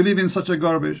yet you believe in such a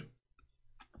garbage.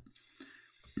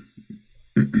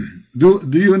 Do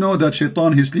you know that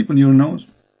Shaitan he sleep in your nose?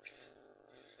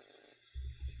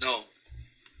 No.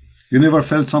 You never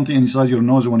felt something inside your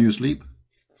nose when you sleep?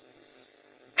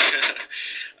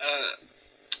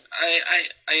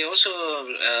 I also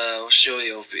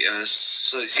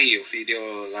see your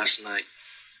video last night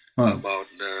about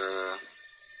the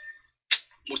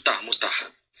mutah.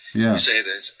 Yeah. You said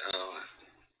this.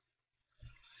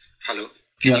 Hello.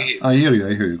 Can you hear me? I hear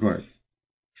you. Go ahead.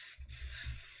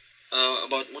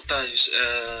 About mutah,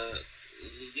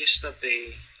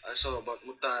 yesterday I saw about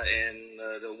mutah and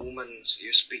the woman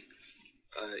you speak.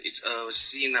 It's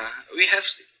zina.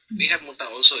 We have mutah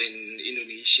also in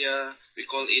Indonesia. We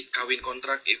call it kawin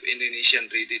kontrak. If Indonesian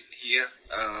read it here,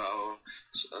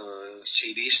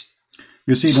 cities.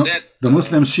 You see, the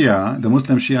Muslim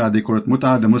Shia, they call it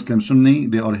mutah. The Muslim Sunni,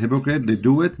 they are hypocrite. They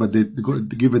do it, but they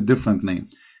give it different name.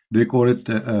 They call it.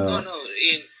 No.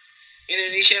 In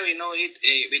Indonesia, we know it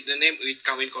with the name with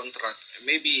kawin kontrak.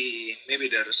 Maybe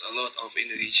there's a lot of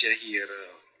Indonesia here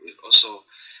also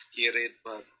hear it,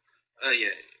 but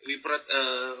yeah,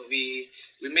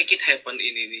 we make it happen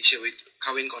in Indonesia with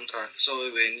kawin kontrak. So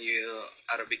when you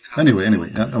Arabic anyway,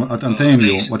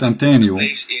 what I'm telling you,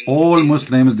 all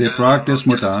Muslims they practice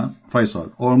mutah.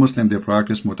 Faisal, all Muslims they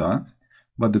practice mutah,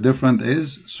 but the difference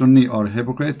is Sunni or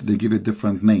hypocrite. They give it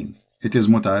different name. It is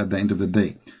mutah at the end of the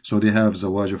day. So they have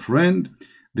zawaj friend,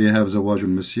 they have zawaj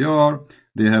misyar,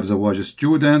 they have zawaj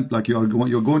student. Like you're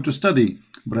going to study,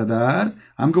 brother.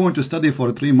 I'm going to study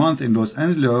for 3 months in Los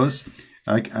Angeles.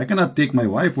 I cannot take my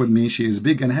wife with me. She is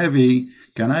big and heavy.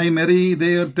 Can I marry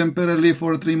there temporarily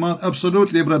for 3 months?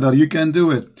 Absolutely, brother. You can do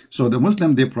it. So the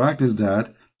Muslim they practice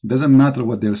that. Doesn't matter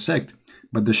what their sect.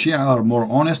 But the Shia are more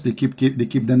honest. They keep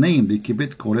the name. They keep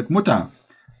it. Call it mutah.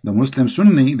 The Muslim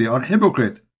Sunni they are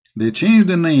hypocrite. They changed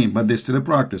the name, but they still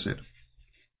practice it.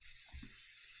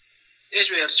 Yes,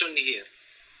 we are Sunni here.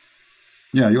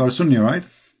 Yeah, you are Sunni, right?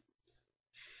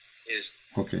 Yes.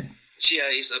 Okay. Shia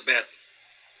is a bad.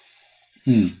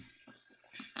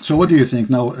 So what do you think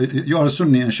now? You are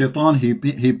Sunni, and Shaitan he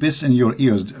piss in your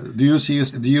ears. Did you see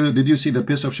the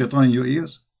piss of Shaitan in your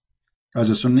ears as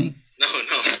a Sunni? No.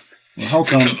 Well, how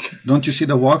come? No. Don't you see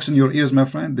the wax in your ears, my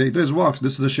friend? There's wax.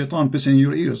 This is the Shaitan pissing in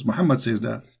your ears. Muhammad says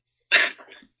that.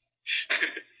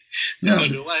 Yeah,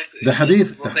 the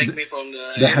hadith,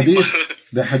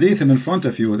 the hadith in front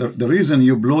of you. The reason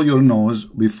you blow your nose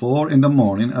before in the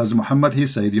morning, as Muhammad he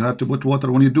said, you have to put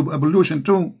water when you do ablution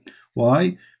too.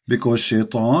 Why? Because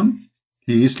Shaitan,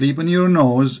 he sleep in your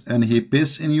nose and he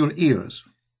piss in your ears.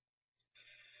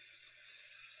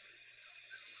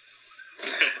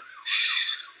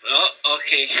 Oh,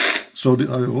 okay. So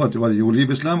what? You will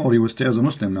leave Islam or you will stay as a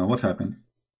Muslim now? What happened?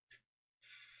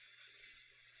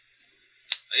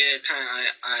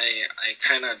 I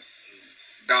kind of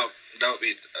doubt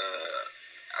it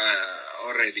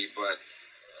already, but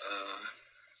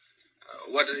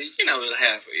what religion I will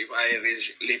have if I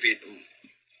leave it?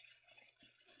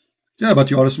 Yeah, but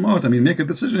you are smart. I mean, make a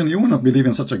decision. You will not believe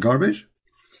in such a garbage.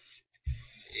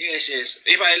 Yes.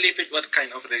 If I leave it, what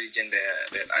kind of religion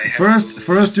that I have?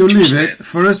 First you leave it.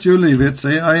 First you leave it.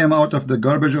 Say I am out of the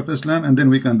garbage of Islam, and then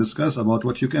we can discuss about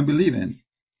what you can believe in.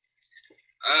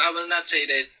 I will not say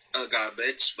that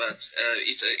garbage, but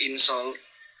it's an insult.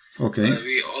 Okay.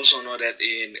 We also know that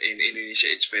in Indonesia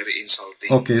it's very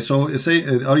insulting. Okay, so say,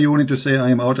 are you willing to say I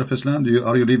am out of Islam?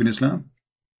 Are you leaving Islam?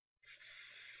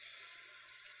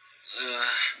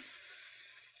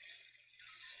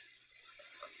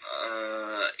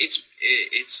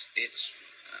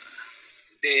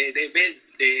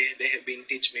 They have been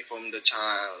teach me from the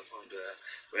child,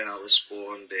 when I was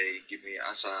born. They give me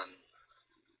asan.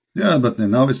 Yeah, but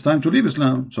now it's time to leave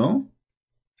Islam. So,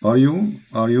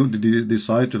 did you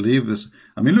decide to leave this?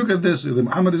 I mean, look at this.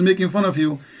 Muhammad is making fun of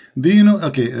you. Do you know?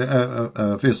 Okay,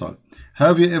 Faisal,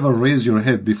 have you ever raised your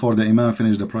head before the Imam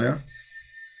finished the prayer?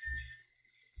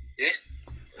 Yes.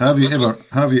 Have you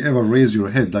ever raised your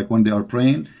head, like when they are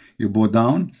praying, you bow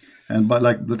down, and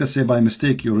like let us say by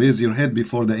mistake you raise your head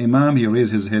before the Imam, he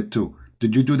raised his head too.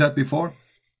 Did you do that before?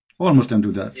 All Muslims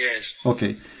do that. Yes.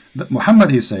 Okay.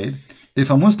 Muhammad, he said, if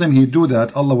a Muslim he do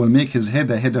that, Allah will make his head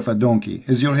the head of a donkey.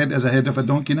 Is your head as a head of a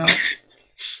donkey now?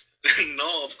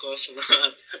 No, of course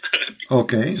not.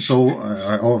 Okay, so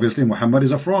obviously Muhammad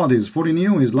is a fraud. He's fooling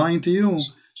you. He's lying to you.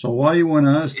 So why you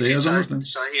wanna stay as a Muslim?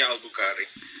 Sahih al-Bukhari.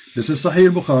 This is Sahih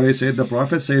al-Bukhari. Said the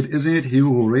Prophet said, isn't it he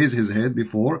who raised his head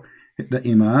before the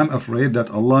Imam, afraid that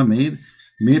Allah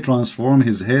may transform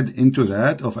his head into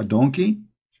that of a donkey?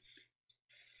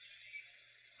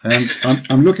 And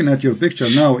I'm looking at your picture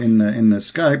now in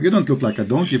Skype. You don't look like a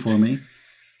donkey for me.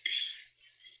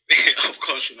 Of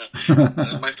course not.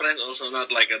 My friend also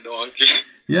not like a donkey.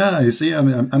 Yeah, you see,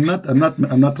 I'm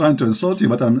not trying to insult you,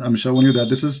 but I'm showing you that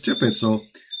this is stupid. So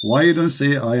why you don't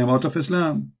say I am out of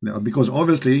Islam? Because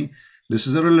obviously this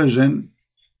is a religion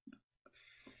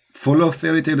full of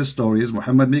fairy tale stories.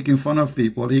 Muhammad making fun of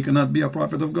people. He cannot be a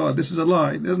prophet of God. This is a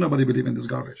lie. There's nobody believing this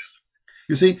garbage.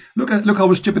 You see, look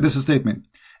how stupid this statement.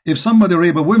 If somebody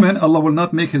rape a woman, Allah will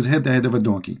not make his head the head of a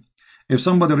donkey. If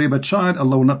somebody rape a child,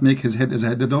 Allah will not make his head as a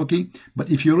head of a donkey.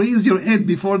 But if you raise your head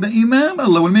before the Imam,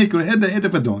 Allah will make your head the head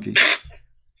of a donkey.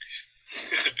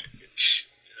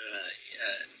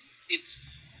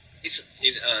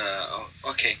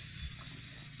 Okay.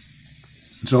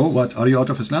 So what? Are you out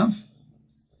of Islam?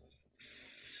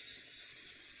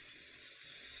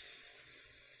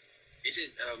 Is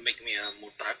it make me a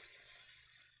murtad?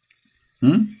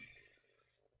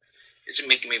 Is it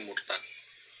make me murtad?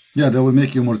 Yeah, that will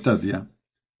make you murtad, yeah.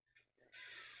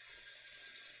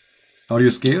 Are you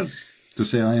scared to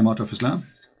say I am out of Islam?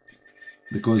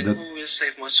 Because that... Who will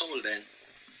save my soul then?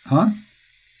 Huh?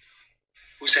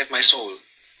 Who saved my soul?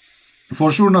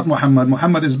 For sure not Muhammad.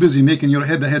 Muhammad is busy making your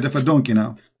head the head of a donkey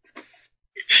now.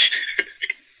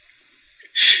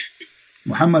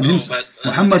 Muhammad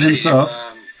himself...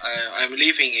 I'm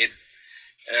leaving it.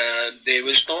 They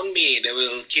will stone me, they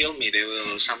will kill me, they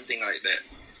will something like that.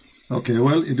 Okay,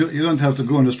 well, you don't have to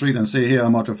go on the street and say, hey,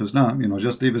 I'm out of Islam. You know,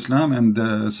 just leave Islam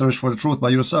and search for the truth by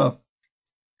yourself.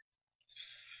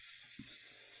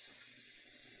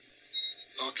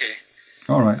 Okay.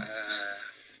 All right.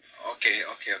 Okay.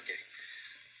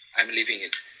 I'm leaving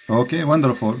it. Okay,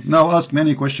 wonderful. Now ask me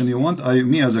any question you want.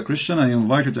 Me as a Christian, I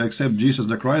invite you to accept Jesus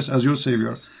the Christ as your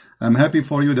Savior. I'm happy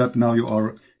for you that now you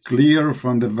are clear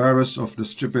from the virus of the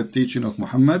stupid teaching of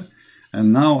Muhammad.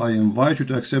 And now I invite you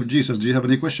to accept Jesus. Do you have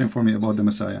any question for me about the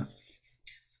Messiah?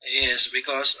 Yes,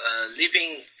 because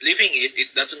living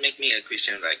it doesn't make me a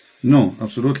Christian, right? No,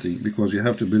 absolutely, because you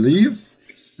have to believe.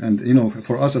 And you know,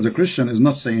 for us as a Christian, is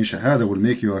not saying Shahada will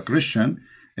make you a Christian,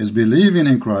 is believing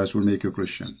in Christ will make you a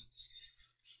Christian.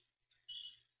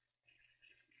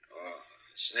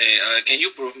 Say, can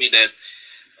you prove me that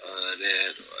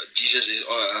Jesus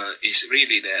is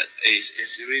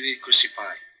really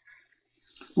crucified?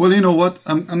 Well, you know what?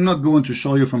 I'm not going to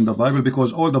show you from the Bible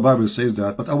because all the Bible says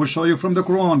that, but I will show you from the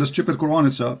Quran, the stupid Quran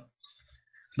itself.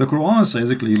 The Quran says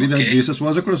clearly that Jesus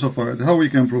was crucified. How we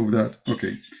can prove that?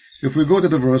 Okay. If we go to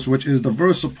the verse, which is the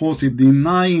verse supposedly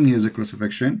denying his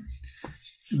crucifixion,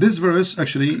 this verse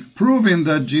actually proving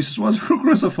that Jesus was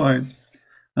crucified.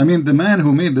 I mean, the man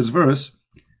who made this verse,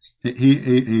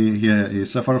 he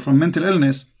suffered from mental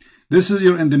illness. This is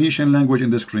your Indonesian language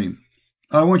in the screen.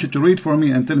 I want you to read for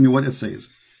me and tell me what it says.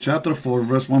 Chapter 4,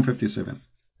 verse 157.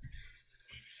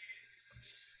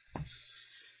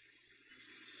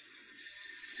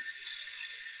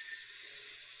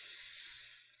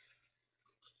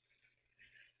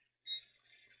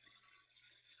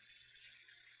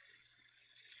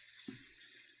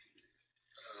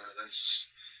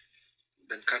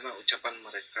 Dan karena ucapan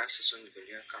mereka,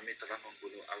 sesungguhnya kami telah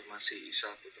membunuh Al-Masih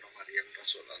Isa putra Maryam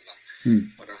Rasul Allah.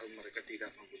 Padahal mereka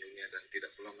tidak membunuhnya dan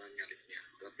tidak pula menyalibnya.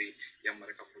 Tapi yang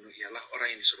mereka bunuh ialah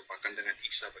orang yang diserupakan dengan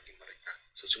Isa bagi mereka.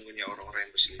 Sesungguhnya orang-orang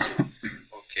yang berselisih.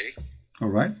 Okay.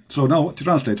 All right. So now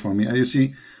translate for me. You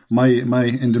see, my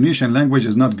Indonesian language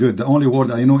is not good. The only word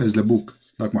I know is lebuk.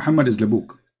 Like Muhammad is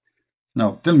lebuk.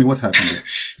 Now tell me what happened there.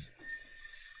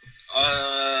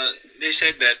 They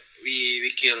said that we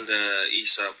killed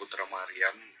Isa putra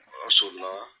Maryam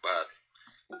Rasulullah, but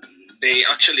they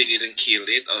actually didn't kill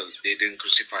it or they didn't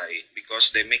crucify it because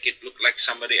they make it look like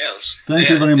somebody else. Thank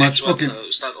you very much. Okay.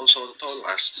 Ustad also told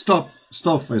us.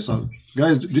 Stop, Faisal.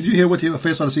 Guys, did you hear what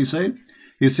Faisal said?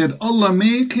 He said Allah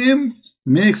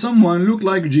make someone look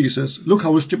like Jesus. Look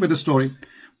how stupid the story.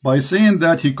 By saying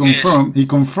that he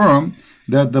confirmed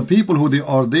that the people who they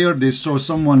are there, they saw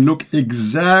someone look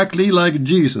exactly like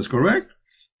Jesus, correct?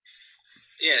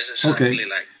 Yes, exactly. Okay.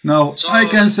 Now so I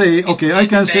can say, I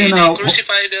can say now.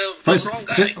 Crucify the wrong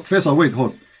guy. Faisal, wait,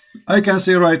 hold. I can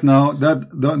say right now that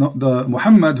the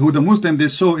Muhammad who the Muslim they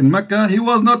saw in Mecca, he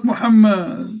was not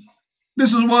Muhammad.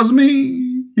 This was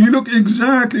me. He looked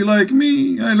exactly like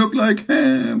me. I look like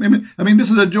him. I mean,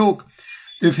 this is a joke.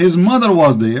 If his mother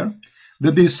was there,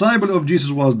 the disciple of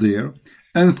Jesus was there,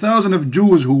 and thousands of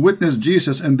Jews who witnessed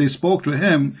Jesus and they spoke to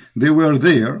him, they were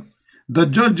there. The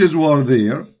judges were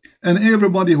there. And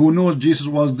everybody who knows Jesus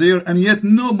was there, and yet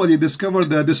nobody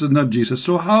discovered that this is not Jesus.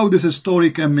 So how this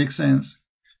story can make sense?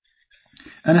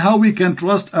 And how we can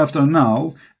trust after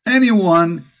now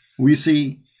anyone we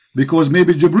see? Because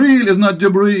maybe Jibreel is not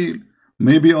Jibreel.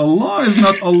 Maybe Allah is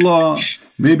not Allah.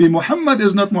 Maybe Muhammad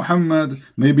is not Muhammad.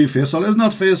 Maybe Faisal is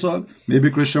not Faisal. Maybe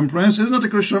Christian Prince is not a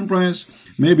Christian Prince.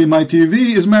 Maybe my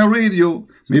TV is my radio.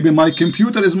 Maybe my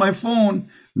computer is my phone.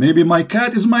 Maybe my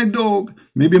cat is my dog.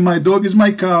 Maybe my dog is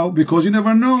my cow, because you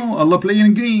never know. Allah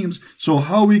playing games. So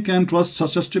how we can trust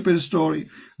such a stupid story?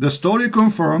 The story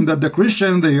confirmed that the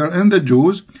Christian there and the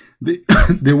Jews,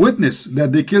 they witnessed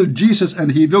that they killed Jesus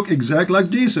and he looked exactly like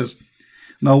Jesus.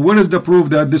 Now where is the proof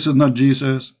that this is not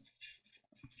Jesus?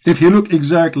 If he looked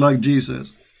exactly like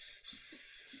Jesus.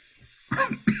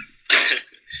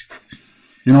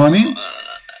 You know what I mean?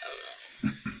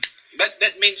 But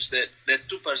that means that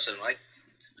two person, right?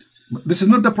 This is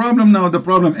not the problem now. The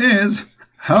problem is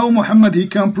how Muhammad he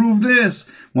can prove this.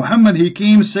 Muhammad he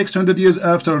came 600 years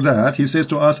after that. He says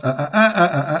to us,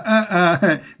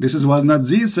 this was not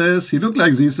Jesus. He looked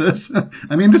like Jesus.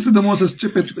 I mean, this is the most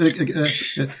stupid.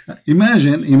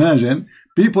 Imagine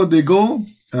people, they go,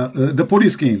 the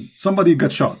police came, somebody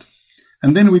got shot,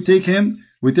 and then we take him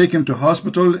to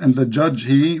hospital, and the judge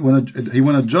he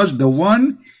wanna judge the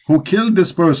one who killed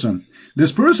this person.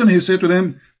 This person, he said to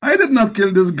them, I did not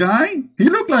kill this guy. He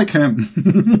looked like him.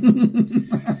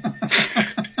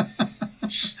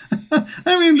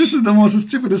 I mean, this is the most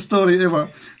stupid story ever.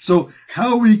 So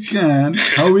how we can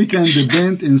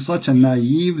debate in such a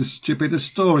naive, stupid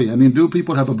story? I mean, do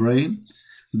people have a brain?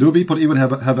 Do people even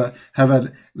have a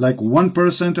like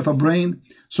 1% of a brain?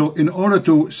 So in order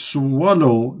to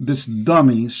swallow this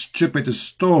dummy, stupid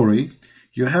story,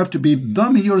 you have to be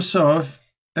dummy yourself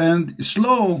and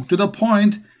slow to the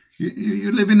point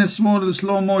you live in a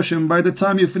slow motion. By the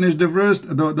time you finish the verse,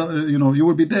 you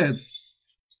will be dead.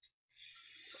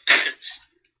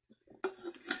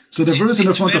 So the verse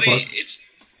in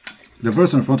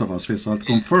front of us, Faisal,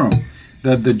 confirm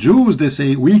that the Jews, they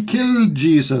say we killed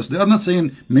Jesus. They are not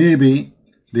saying maybe,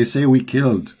 they say we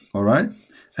killed. All right,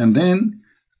 and then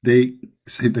they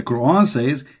the Quran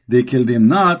says they killed him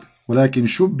not, ولكن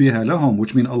شُبِّهَ لَهُم,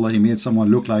 which means Allah, he made someone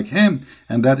look like him.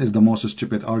 And that is the most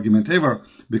stupid argument ever,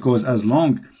 because as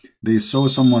long they saw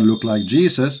someone look like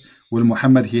Jesus, well,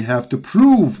 Muhammad, he have to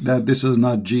prove that this is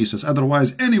not Jesus.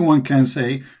 Otherwise, anyone can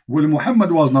say, well,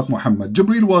 Muhammad was not Muhammad,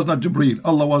 Jibreel was not Jibreel,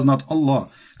 Allah was not Allah,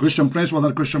 Christian Prince was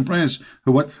not Christian Prince.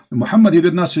 What? Muhammad, he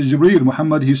did not see Jibreel.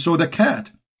 Muhammad, he saw the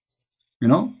cat, you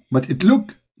know, but it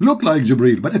looked like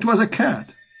Jibreel, but it was a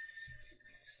cat.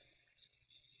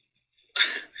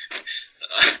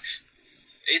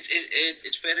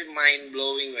 It's very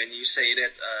mind-blowing when you say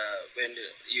that, when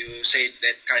you say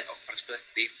that kind of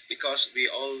perspective, because we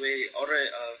always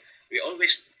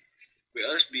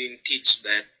being taught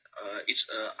that it's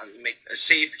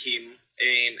save him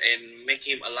and make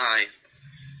him alive.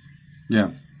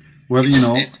 Yeah, well, you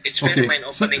know, it's very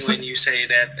mind-opening when you say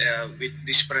that with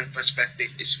different perspective.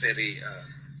 It's very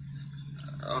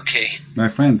okay. My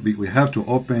friend, we have to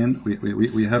open.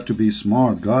 We have to be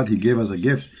smart. God, he gave us a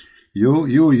gift.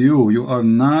 You are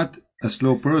not a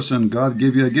slow person. God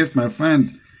gave you a gift, my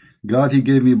friend. God, he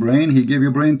gave me brain. He gave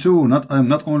you brain too.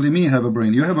 Not only me have a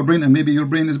brain. You have a brain, and maybe your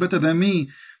brain is better than me,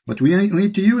 but we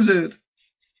need to use it.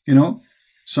 You know,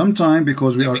 sometime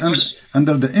because we are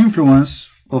under the influence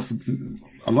of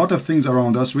a lot of things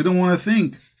around us, we don't want to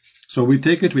think. So we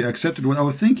take it, we accept it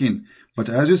without thinking. But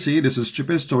as you see, this is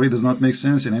stupid story, does not make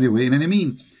sense in any way, in any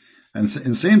mean. And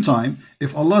in the same time,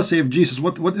 if Allah saved Jesus,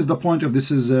 what is the point of this?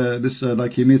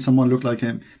 Like he made someone look like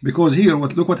him? Because here,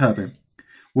 look what happened.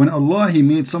 When Allah, he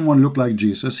made someone look like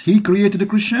Jesus, he created a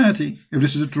Christianity, if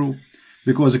this is true.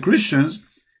 Because the Christians,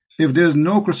 if there's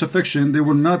no crucifixion, they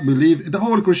will not believe. The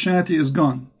whole Christianity is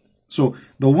gone. So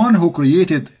the one who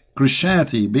created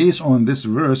Christianity based on this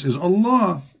verse is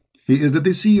Allah. He is the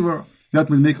deceiver. That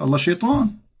will make Allah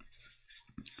shaitan.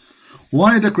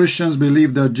 Why the Christians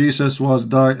believe that Jesus was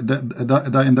died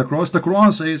in the cross? The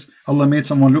Quran says Allah made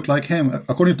someone look like him,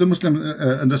 according to Muslim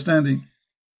understanding.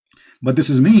 But this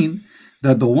is mean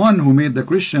that the one who made the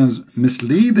Christians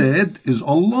misleaded is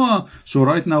Allah. So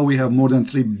right now we have more than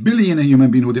 3 billion human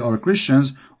beings who they are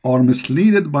Christians are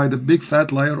misleaded by the big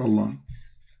fat liar Allah.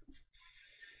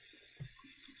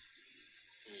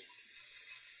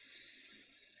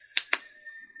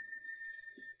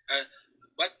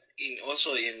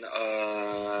 Also in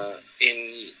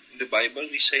the Bible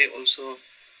we say also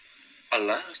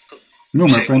Allah. No,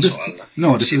 my friend, this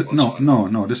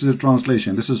is a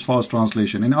translation. This is false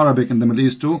translation. In Arabic in the Middle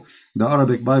East too, the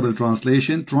Arabic Bible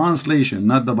translation,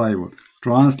 not the Bible.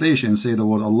 Translation say the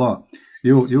word Allah.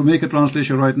 You make a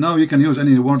translation right now, you can use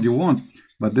any word you want,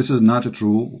 but this is not a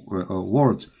true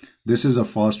word. This is a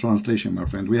false translation, my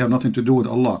friend. We have nothing to do with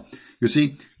Allah. You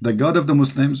see, the God of the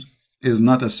Muslims is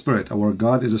not a spirit. Our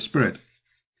God is a spirit.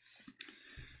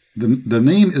 The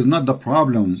name is not the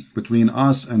problem between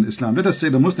us and Islam. Let us say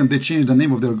the Muslim, they change the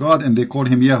name of their God and they call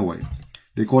him Yahweh.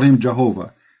 They call him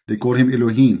Jehovah. They call him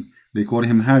Elohim. They call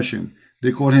him Hashim.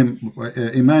 They call him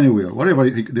Emmanuel, whatever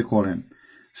they call him.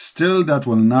 Still, that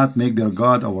will not make their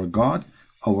God our God.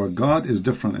 Our God is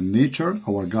different in nature.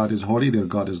 Our God is holy. Their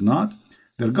God is not.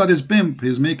 Their God is pimp.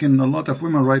 He's making a lot of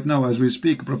women right now as we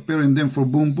speak, preparing them for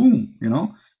boom boom. You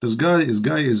know, this guy is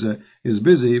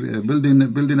busy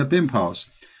building a pimp house.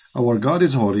 Our God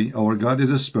is holy. Our God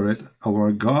is a spirit.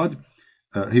 Our God,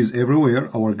 he's everywhere.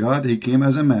 Our God, he came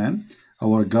as a man.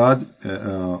 Our God,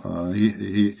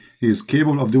 he is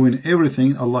capable of doing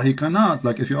everything. Allah, he cannot.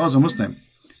 Like if you ask a Muslim,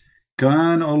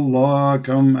 can Allah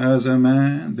come as a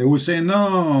man? They will say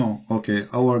no. Okay,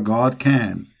 our God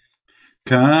can.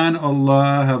 Can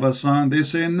Allah have a son? They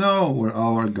say no. Well,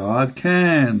 our God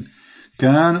can.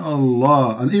 Can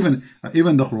Allah, and even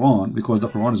the Quran, because the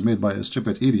Quran is made by a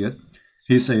stupid idiot,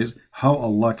 he says, how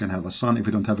Allah can have a son if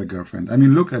he don't have a girlfriend? I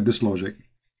mean, look at this logic.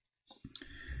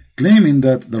 Claiming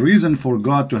that the reason for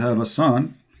God to have a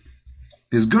son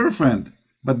is girlfriend.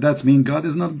 But that's mean God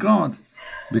is not God.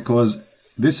 Because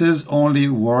this is only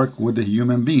work with the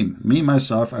human being. Me,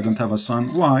 myself, I don't have a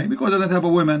son. Why? Because I don't have a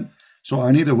woman. So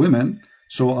I need a woman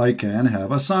so I can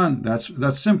have a son.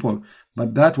 That's simple.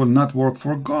 But that will not work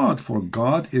for God. For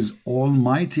God is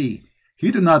almighty.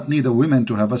 He did not need a woman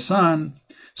to have a son.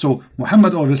 So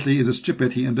Muhammad obviously is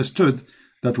stupid. He understood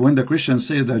that when the Christian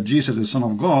says that Jesus is son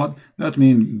of God, that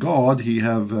means God, he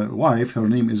have a wife, her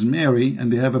name is Mary,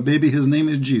 and they have a baby, his name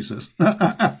is Jesus. And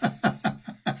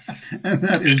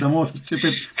that is the most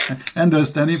stupid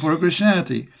understanding for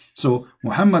Christianity. So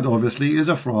Muhammad obviously is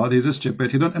a fraud, he's a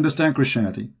stupid, he don't understand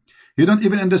Christianity. He don't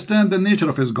even understand the nature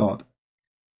of his God.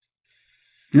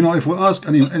 You know, if we ask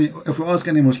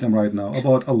any Muslim right now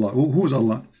about Allah, who's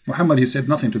Allah? Muhammad, he said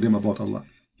nothing to them about Allah.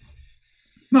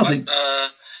 Nothing.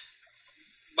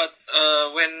 But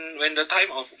when the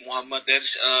time of Muhammad,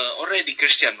 there's already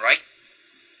Christian, right?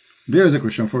 There is a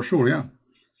Christian for sure, yeah.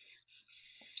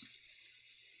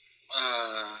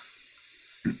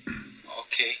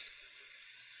 Okay.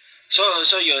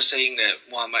 So you're saying that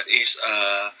Muhammad is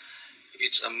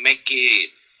make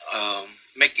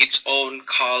its own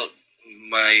cult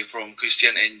from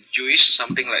Christian and Jewish,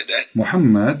 something like that.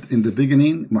 Muhammad, in the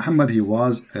beginning,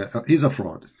 he's a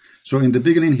fraud. So in the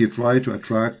beginning, he tried to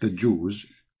attract the Jews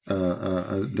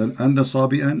and the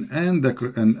Sabian and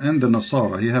the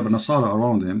Nasara. He have a Nasara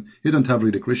around him. He don't have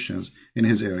really Christians in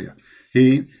his area.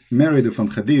 He married from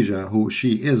Khadija, who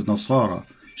she is Nasara.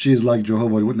 She is like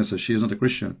Jehovah's Witnesses. She is not a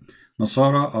Christian.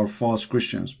 Nasara are false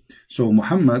Christians. So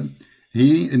Muhammad,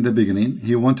 in the beginning,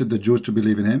 he wanted the Jews to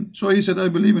believe in him. So he said, I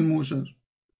believe in Moses.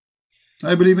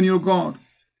 I believe in your God.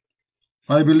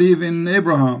 I believe in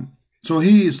Abraham. So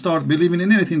he started believing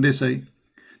in anything they say.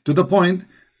 To the point,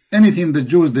 anything the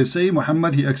Jews they say,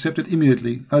 Muhammad, he accepted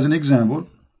immediately. As an example,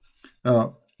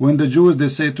 when the Jews they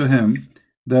say to him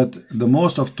that the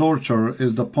most of torture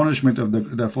is the punishment of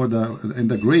in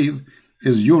the grave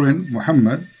is urine,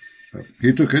 Muhammad,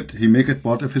 he took it, he make it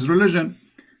part of his religion.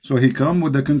 So he come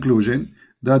with the conclusion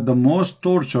that the most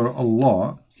torture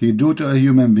Allah he do to a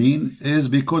human being is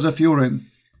because of urine.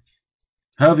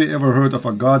 Have you ever heard of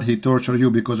a God he torture you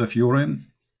because of urine?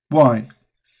 Why?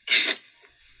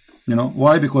 You know,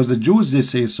 why? Because the Jews they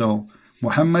say so.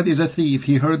 Muhammad is a thief.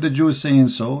 He heard the Jews saying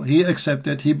so. He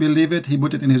accepted, he believed it, he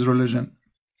put it in his religion.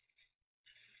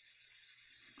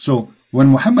 So when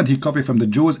Muhammad he copied from the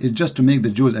Jews, it's just to make the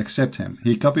Jews accept him.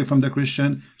 He copied from the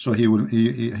Christian, so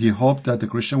he hoped that the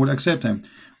Christian would accept him.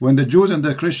 When the Jews and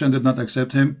the Christian did not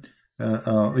accept him,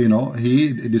 you know,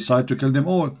 he decided to kill them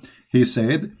all. He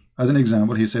said, as an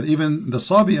example, he said, even the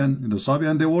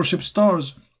Sabian they worship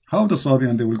stars. How the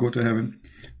Sabian they will go to heaven?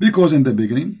 Because in the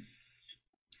beginning,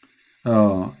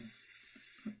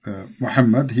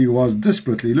 Muhammad he was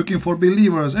desperately looking for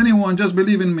believers. Anyone, just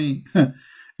believe in me.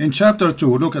 In chapter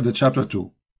 2, look at the chapter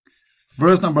 2,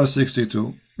 verse number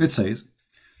 62, it says,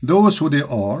 those who they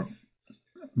are,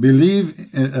 believe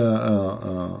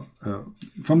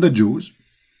from the Jews,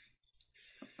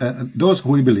 those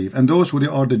who we believe, and those who they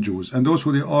are the Jews, and those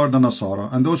who they are the Nasara,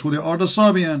 and those who they are the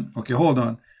Sabian. Okay, hold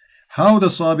on. How the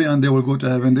Sabian they will go to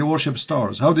heaven? They worship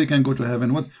stars. How they can go to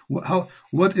heaven?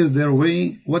 What is their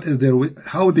way? What is their way?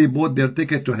 How they bought their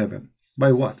ticket to heaven?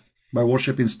 By what? By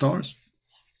worshiping stars?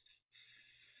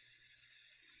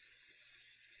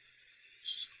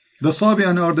 The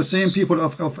Sabian are the same people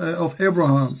of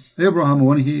Abraham. Abraham,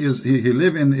 when he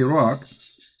lived in Iraq,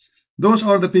 those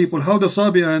are the people. How the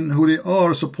Sabian, who they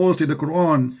are supposedly the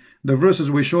Quran, the verses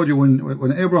we showed you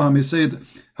when Abraham he said,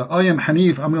 I am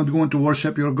Hanif, I'm not going to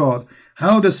worship your God.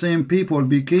 How the same people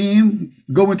became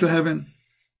going to heaven?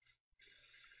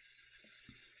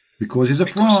 Because he's a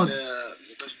fraud.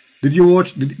 Did you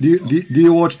watch? Do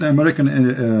you watch the American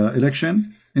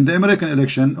election? In the American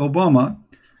election, Obama,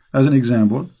 as an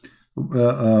example,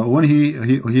 when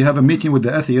he have a meeting with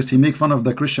the atheist, he make fun of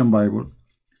the Christian Bible.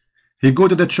 He go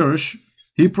to the church,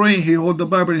 he pray, he hold the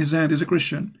Bible in his hand. He's a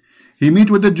Christian. He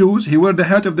meet with the Jews, he wear the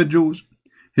hat of the Jews.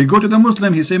 He go to the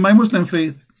Muslim, he say my Muslim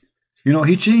faith. You know,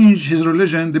 he changed his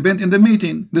religion, depend in the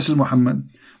meeting. This is Muhammad.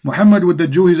 Muhammad with the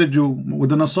Jew, he's a Jew.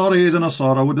 With the Nasara, he is a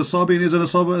Nasara. With the Sabian, he is a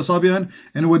Sabian.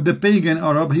 And with the pagan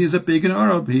Arab, he is a pagan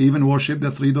Arab. He even worshipped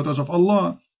the 3 daughters of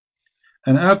Allah.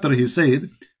 And after he said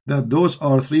that those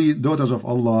are 3 daughters of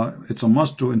Allah, it's a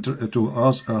must to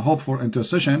ask, hope for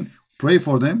intercession, pray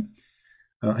for them.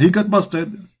 He got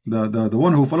busted. The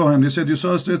one who followed him, he said, you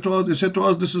said to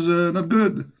us, this is not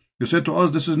good. You said to us,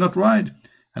 this is not right.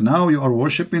 And now you are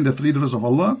worshipping the 3 daughters of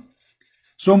Allah.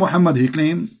 So Muhammad, he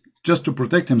claimed, just to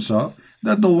protect himself,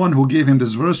 that the one who gave him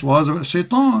this verse was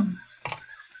Shaitan.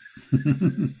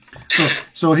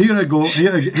 so here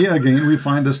again, we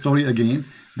find the story again,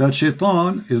 that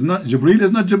Shaitan is not, Jibreel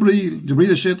is not Jibreel. Jibreel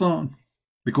is Shaitan.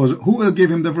 Because who will give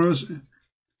him the verse?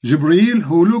 Jibreel,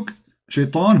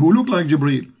 Shaitan, who look like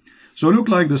Jibreel. So look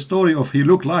like the story of he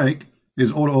look like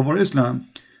is all over Islam.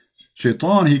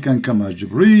 Shaitan, he can come as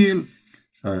Jibreel.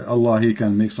 Allah, he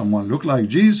can make someone look like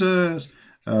Jesus.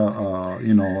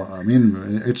 You know, I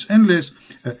mean, it's endless.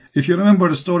 If you remember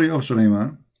the story of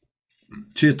Sulaiman,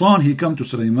 Shaitan, he come to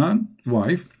Sulaiman's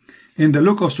wife in the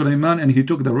look of Sulaiman, and he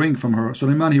took the ring from her.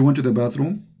 Sulaiman, he went to the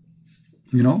bathroom,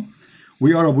 you know,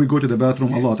 We Arab, we go to the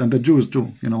bathroom a lot, and the Jews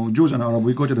too. You know, Jews and Arab,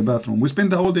 we go to the bathroom. We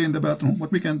spend the whole day in the bathroom.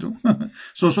 What we can do?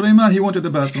 So Sulaiman, he went to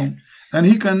the bathroom, and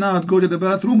he cannot go to the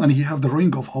bathroom, and he have the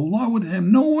ring of Allah with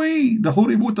him. No way. The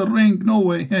holy Buddha ring. No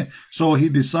way. So he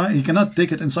decided he cannot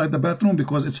take it inside the bathroom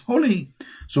because it's holy.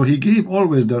 So he gave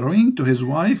always the ring to his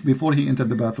wife before he entered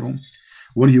the bathroom.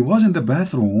 When he was in the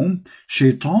bathroom,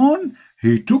 Shaitan,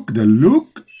 he took the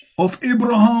look of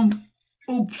Abraham.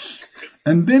 Oops.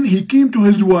 And then he came to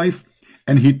his wife,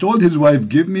 and he told his wife,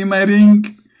 give me my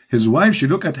ring. His wife, she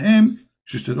looked at him.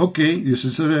 She said, okay, this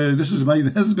is my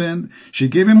husband. She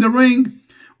gave him the ring.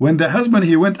 When the husband,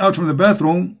 he went out from the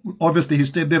bathroom, obviously he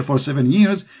stayed there for 7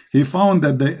 years. He found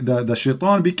that the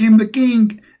shaitan became the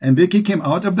king, and they kicked him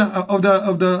out of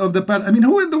the palace. I mean,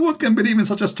 who in the world can believe in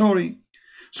such a story?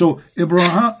 So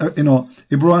Ibrahim,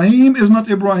 Ibrahim is not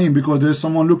Ibrahim because there's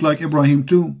someone look like Ibrahim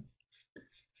too.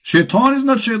 Shaitan is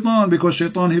not Shaitan because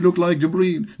Shaitan, he looked like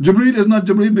Jibreel. Jibreel is not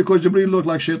Jibreel because Jibreel looked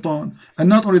like Shaitan. And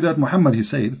not only that, Muhammad, he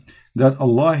said that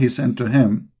Allah, he sent to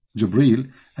him Jibreel,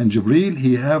 and Jibreel,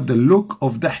 he have the look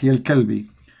of Dahya al-Kalbi.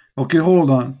 Okay, hold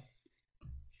on.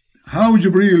 How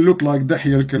Jibreel look like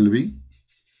Dahya al-Kalbi?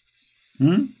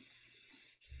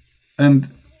 And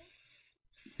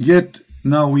yet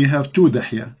now we have two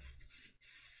Dahya.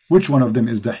 Which one of them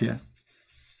is Dahya?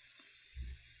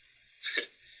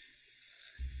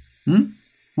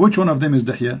 Which one of them is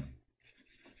Dahya?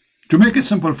 To make it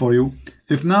simple for you,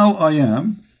 if now I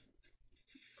am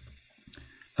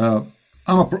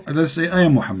let's say I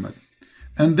am Muhammad,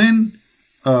 and then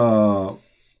an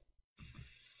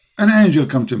angel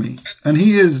come to me, and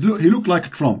he looked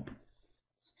like Trump.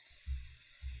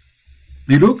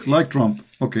 He looked like Trump.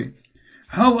 Okay,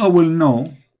 how I will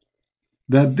know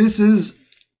that this is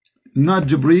not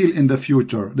Jibreel in the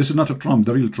future? This is not a Trump,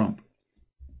 the real Trump.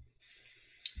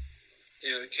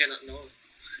 Yeah, we cannot know.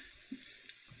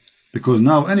 Because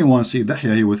now anyone see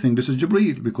Dahya, he will think this is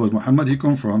Jibreel, because Muhammad, he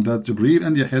confirmed that Jibreel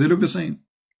and Yahya, they look the same.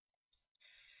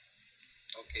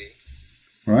 Okay.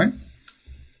 Right?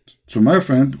 So my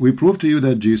friend, we prove to you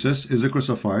that Jesus is a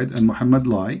crucified and Muhammad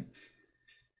lie.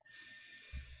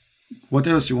 What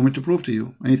else you want me to prove to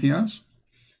you? Anything else?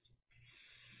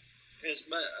 Yes,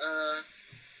 but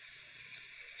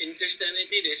in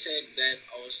Christianity they said that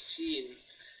our sin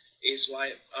is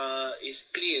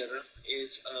clear,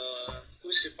 is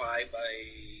crucified by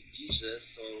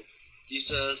Jesus. So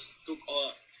Jesus took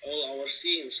all our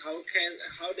sins. How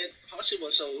that possible?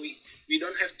 So we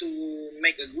don't have to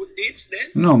make a good deeds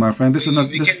then? No, my friend, this is not.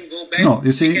 We can go back. No,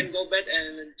 you see, we can go back,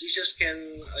 and Jesus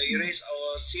can erase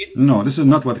our sin. No, this is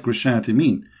not what Christianity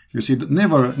mean. You see,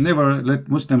 never let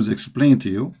Muslims explain to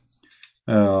you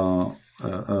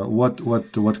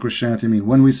what Christianity mean.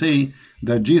 When we say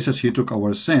that Jesus, he took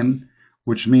our sin,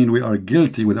 which means we are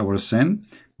guilty with our sin,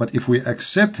 but if we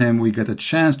accept him, we get a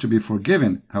chance to be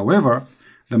forgiven. However,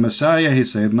 the Messiah, he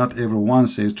said, not everyone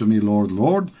says to me, Lord,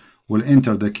 Lord, will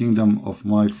enter the kingdom of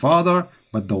my Father,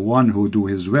 but the one who do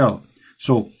his will.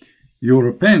 So you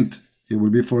repent, you will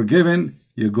be forgiven,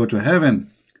 you go to heaven.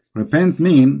 Repent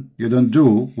mean you don't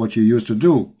do what you used to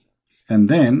do, and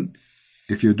then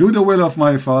if you do the will of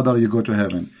my Father, you go to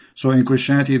heaven. So in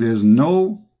Christianity, there's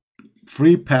no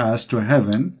free pass to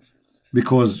heaven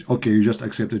because, okay, you just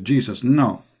accepted Jesus.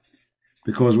 No,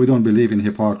 because we don't believe in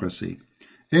hypocrisy.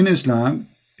 In Islam,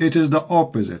 it is the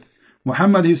opposite.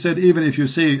 Muhammad, he said, even if you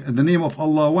say the name of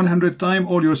Allah 100 times,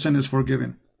 all your sin is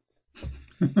forgiven.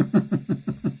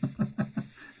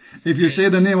 If you say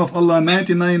the name of Allah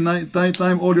 99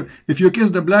 times, if you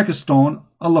kiss the black stone,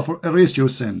 Allah erase your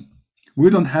sin. We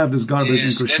don't have this garbage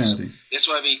in Christianity. That's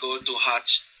why we go to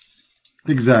Hajj.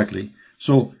 Exactly.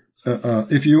 So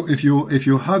if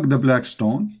you hug the black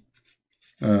stone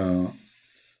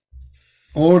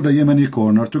or the Yemeni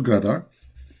corner together,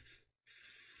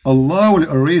 Allah will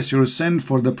erase your sin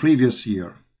for the previous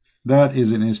year. That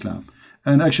is in Islam.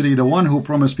 And actually, the one who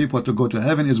promised people to go to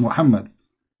heaven is Muhammad.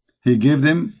 He gave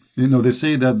them, they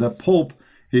say that the Pope,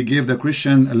 he gave the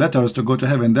Christian letters to go to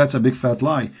heaven. That's a big fat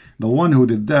lie. The one who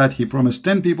did that, he promised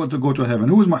 10 people to go to heaven.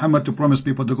 Who is Muhammad to promise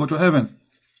people to go to heaven?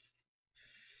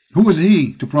 Who is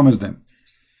he to promise them?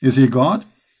 Is he God?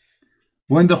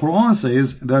 When the Quran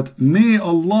says that may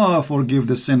Allah forgive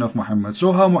the sin of Muhammad.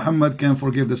 So how Muhammad can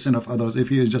forgive the sin of others if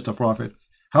he is just a prophet?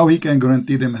 How he can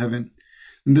guarantee them heaven?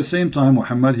 In the same time,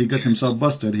 Muhammad, he got himself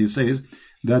busted. He says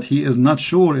that he is not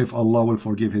sure if Allah will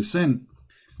forgive his sin.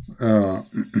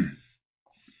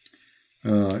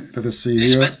 Let us see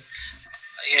here.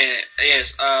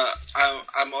 Yes,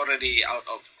 I'm already out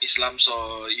of Islam,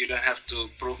 so you don't have to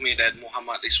prove me that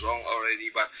Muhammad is wrong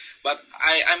already. But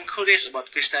I'm curious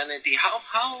about Christianity.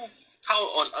 How how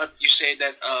on earth you say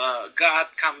that God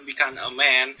can become a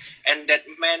man and that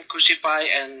man crucify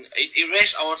and it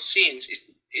erase our sins?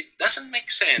 It doesn't make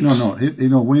sense. No. You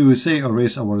know, when we say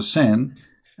erase our sin,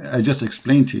 I just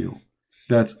explained to you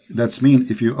that that's mean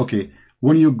if you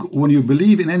when you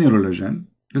believe in any religion,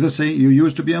 let us say you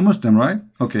used to be a Muslim, right?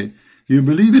 Okay, you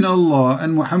believe in Allah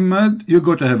and Muhammad, you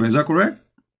go to heaven. Is that correct?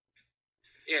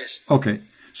 Yes. Okay.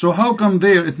 So how come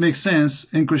there it makes sense?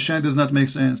 In Christianity, does not make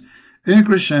sense. In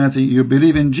Christianity, you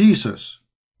believe in Jesus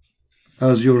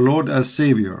as your Lord, as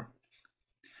Savior,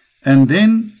 and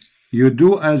then you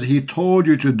do as He told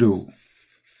you to do.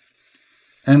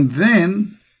 And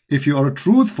then, if you are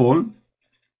truthful,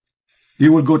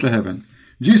 you will go to heaven.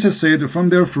 Jesus said, "From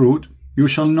their fruit you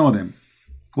shall know them."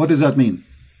 What does that mean?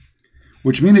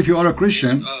 Which means if you are a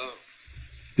Christian,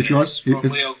 if you are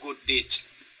from your good deeds.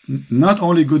 Not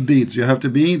only good deeds, you have to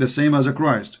be the same as a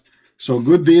Christ. So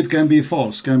good deed can be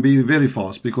false, can be very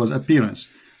false, because appearance.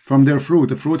 From their fruit,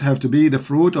 the fruit have to be the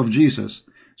fruit of Jesus.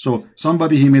 So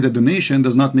somebody he made a donation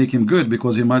does not make him good,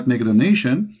 because he might make a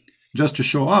donation just to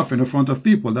show off in the front of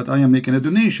people that I am making a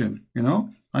donation. You know,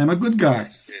 I am a good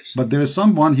guy. Yes. But there is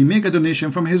someone he make a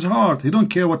donation from his heart. He don't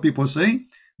care what people say.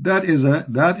 That is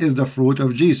the fruit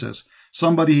of Jesus.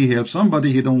 Somebody he helps,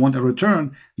 somebody he don't want a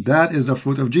return. That is the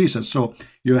fruit of Jesus. So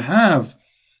you have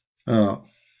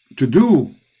to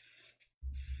do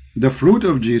the fruit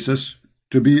of Jesus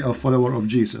to be a follower of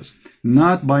Jesus,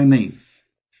 not by name.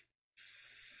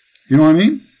 You know what I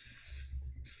mean?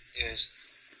 Yes.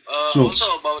 So,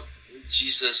 also about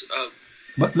Jesus.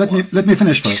 but let me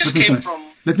finish first. Jesus came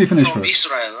from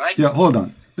Israel, right? Yeah, hold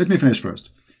on. Let me finish first.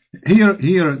 Here,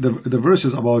 the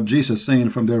verses about Jesus saying,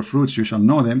 "From their fruits you shall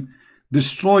know them,"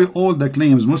 destroy all the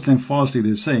claims Muslim falsely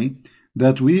they say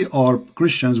that we are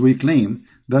Christians. We claim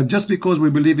that just because we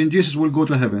believe in Jesus we'll go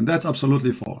to heaven. That's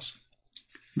absolutely false.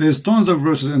 There's tons of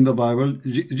verses in the Bible.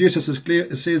 Jesus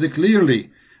says it clearly.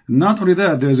 Not only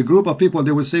that, there's a group of people,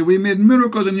 they will say, "We made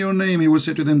miracles in your name." He will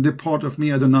say to them, "Depart of me,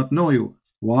 I do not know you."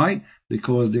 Why?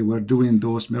 Because they were doing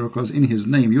those miracles in his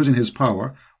name, using his power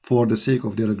for the sake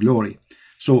of their glory.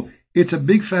 So it's a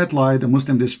big fat lie the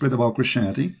Muslim they spread about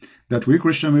Christianity, that we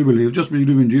Christian, we believe just believe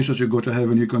in Jesus, you go to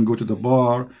heaven, you can go to the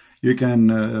bar, you can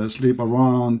sleep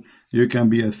around, you can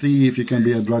be a thief, you can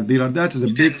be a drug dealer. That is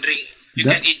a big... You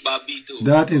can eat babi too.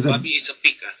 That is babi is a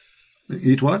pig.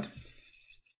 Eat what?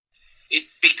 Eat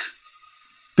pig.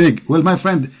 Pig. Well, my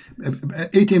friend,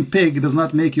 eating pig does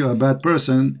not make you a bad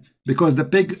person, because the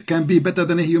pig can be better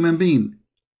than a human being.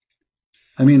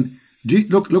 I mean,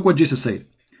 look what Jesus said.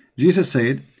 Jesus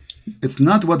said, "It's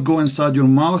not what go inside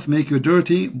your mouth make you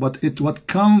dirty, but it's what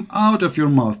come out of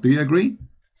your mouth." Do you agree?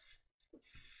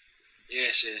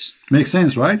 Yes, yes. Makes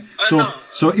sense, right? No.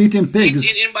 So eating pigs.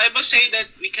 In Bible say that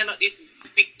we cannot eat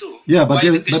pig too. Yeah,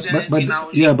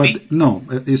 but no.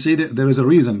 You see, there is a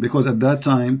reason, because at that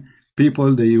time people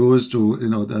they used to, you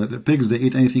know, the pigs they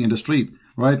eat anything in the street.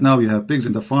 Right now you have pigs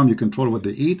in the farm, you control what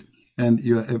they eat. And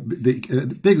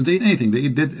pigs, they eat anything. They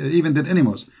eat even dead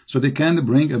animals. So they can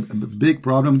bring a big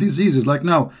problem, diseases. Like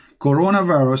now,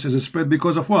 coronavirus is spread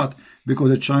because of what? Because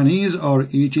the Chinese are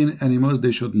eating animals.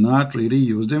 They should not really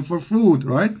use them for food,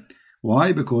 right? Why?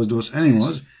 Because those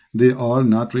animals, they are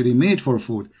not really made for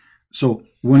food. So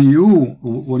when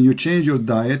you change your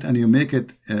diet and you make it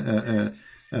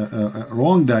a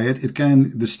wrong diet, it can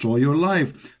destroy your life.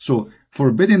 So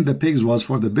forbidding the pigs was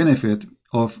for the benefit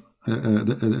of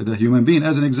the human being.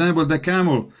 As an example, the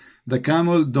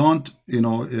camel don't, you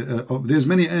know, there's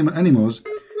many animals,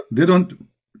 they don't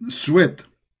sweat.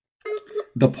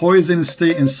 The poison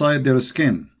stay inside their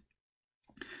skin.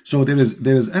 So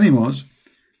there is animals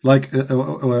like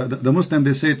the Muslim,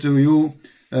 they say to you,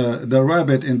 the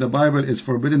rabbit in the Bible is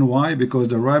forbidden. Why? Because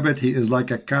the rabbit, he is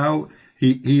like a cow,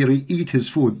 he re-eat his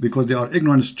food, because they are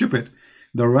ignorant, stupid.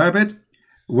 The rabbit,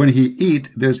 when he eat,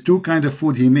 there's two kind of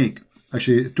food he make.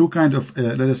 Actually, two kind of,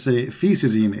 let us say,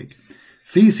 feces he make.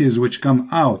 Feces which come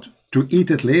out to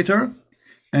eat it later,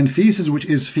 and feces which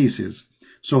is feces.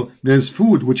 So there's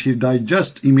food which he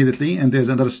digests immediately, and there's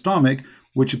another stomach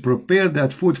which prepare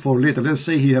that food for later. Let's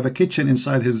say he have a kitchen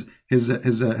inside his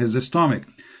stomach.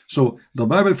 So the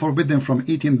Bible forbid them from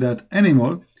eating that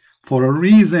animal for a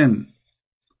reason.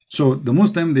 So the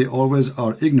Muslim, they always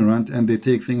are ignorant, and they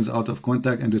take things out of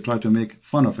context and they try to make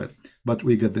fun of it. But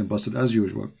we get them busted as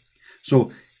usual.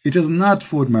 So it is not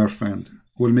food, my friend,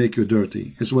 will make you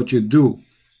dirty. It's what you do.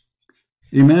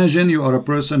 Imagine you are a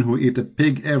person who eat a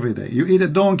pig every day. You eat a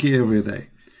donkey every day.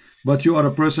 But you are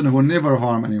a person who never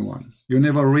harm anyone. You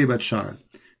never rape a child.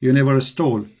 You never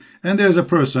stole. And there's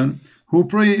a person who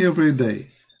pray every day.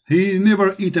 He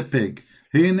never eat a pig.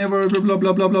 He never blah,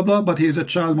 blah, blah, blah, blah, but he is a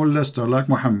child molester like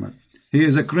Muhammad. He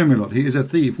is a criminal. He is a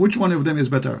thief. Which one of them is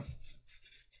better?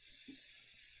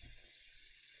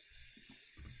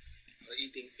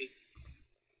 Eating pig.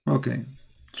 Okay,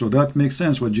 so that makes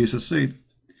sense what Jesus said.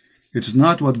 It's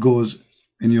not what goes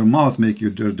in your mouth make you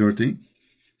dirty.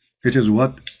 It is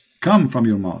what come from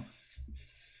your mouth.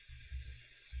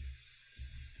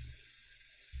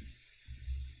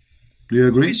 Do you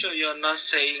agree? So you're not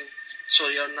saying. So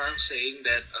you're not saying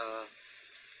that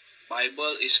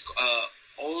Bible is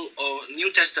all or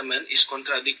New Testament is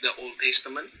contradict the Old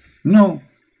Testament. No,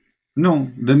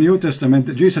 no. The New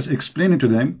Testament, Jesus explaining to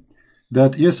them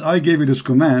that yes, I gave you this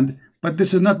command, but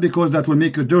this is not because that will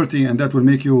make you dirty and that will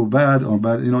make you bad or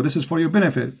bad. You know, this is for your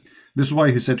benefit. This is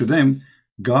why he said to them,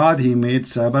 God, he made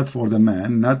Sabbath for the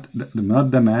man, not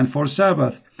the man for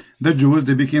Sabbath. The Jews,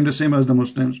 they became the same as the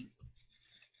Muslims.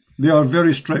 They are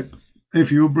very strict.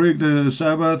 If you break the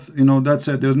Sabbath, you know, that's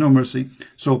it. There's no mercy.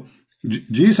 So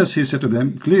Jesus, he said to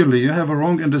them, clearly, you have a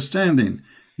wrong understanding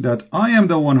that I am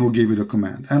the one who gave you the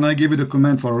command. And I gave you the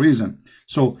command for a reason.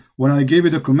 So when I gave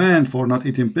you the command for not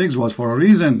eating pigs was for a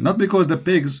reason, not because the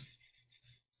pigs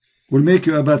will make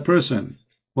you a bad person.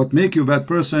 What make you a bad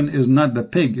person is not the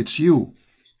pig, it's you.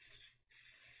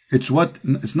 It's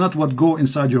not what go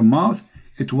inside your mouth,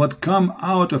 it's what come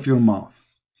out of your mouth.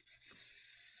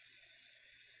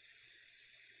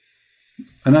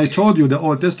 And I told you the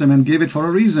Old Testament gave it for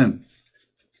a reason.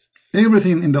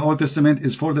 Everything in the Old Testament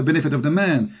is for the benefit of the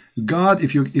man. God,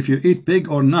 if you eat pig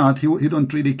or not, he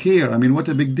don't really care. I mean, what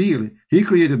a big deal. He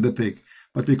created the pig.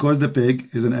 But because the pig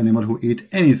is an animal who eat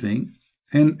anything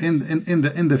in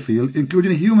the field,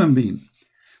 including a human being.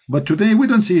 But today we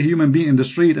don't see a human being in the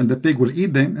street and the pig will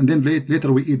eat them, and then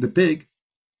later we eat the pig.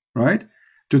 Right?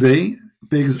 Today,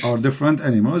 pigs are different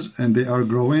animals and they are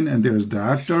growing, and there's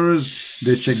doctors,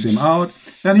 they check them out.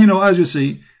 And you know, as you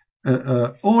see,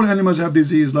 all animals have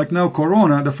disease. Like now,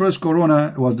 corona, the first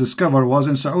corona was discovered was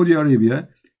in Saudi Arabia,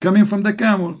 coming from the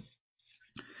camel.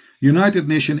 United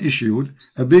Nations issued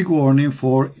a big warning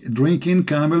for drinking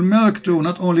camel milk too,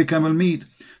 not only camel meat.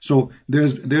 So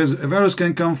there's a virus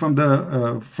can come from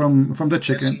the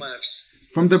chicken,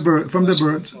 from the birds, from the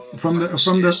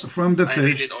fish. I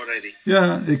read it already.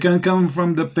 Yeah, it can come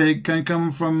from the pig, can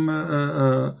come from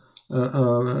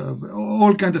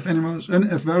all kinds of animals,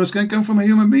 and a virus can come from a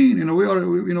human being. You know, we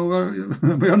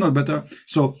are not better.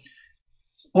 So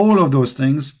all of those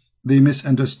things they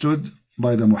misunderstood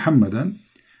by the Muhammadan,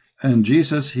 and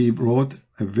Jesus, he brought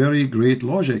a very great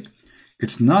logic.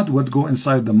 It's not what go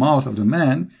inside the mouth of the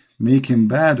man make him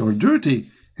bad or dirty.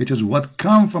 It is what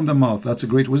come from the mouth. That's a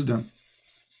great wisdom.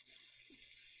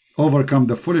 Overcome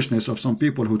the foolishness of some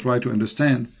people who try to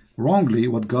understand wrongly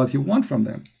what God he wants from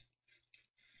them.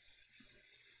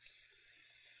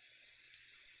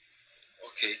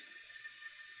 Okay.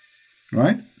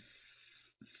 Right?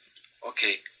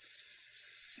 Okay.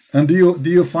 And do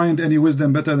you find any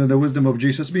wisdom better than the wisdom of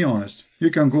Jesus? Be honest.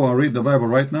 You can go and read the Bible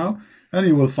right now, and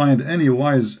you will find any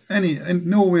wise, and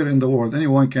nowhere in the world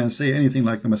anyone can say anything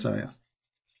like the Messiah.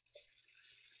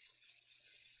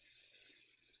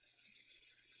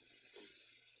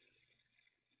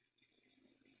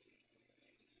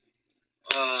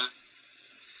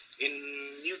 In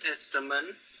New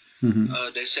Testament,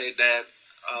 they say that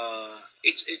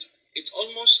it's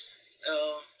almost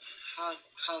half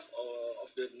of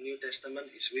the New Testament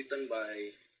is written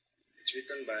by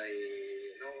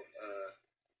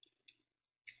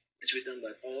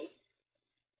Paul,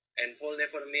 and Paul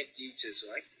never met Jesus,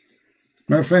 right?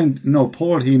 My friend, no,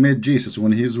 Paul, he met Jesus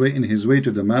when he's in his way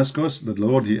to Damascus. The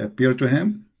Lord, he appeared to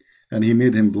him and he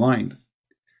made him blind.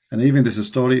 And even this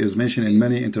story is mentioned in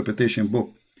many interpretation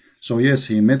books. So yes,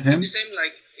 he met him. It's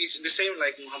the same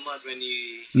like Muhammad when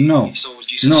he saw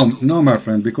Jesus. No, my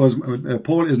friend, because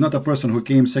Paul is not a person who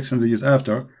came 600 years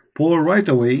after. Paul, right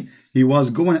away, he was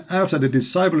going after the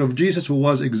disciple of Jesus who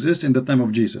was exist in the time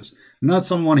of Jesus, not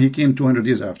someone he came 200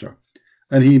 years after.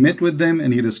 And he met with them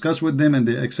and he discussed with them and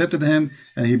they accepted him,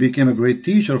 and he became a great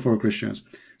teacher for Christians.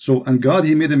 So, and God,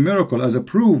 he made a miracle as a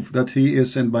proof that he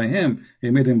is sent by him. He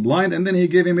made him blind, and then he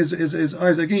gave him his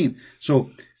eyes again.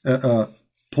 So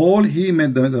Paul, he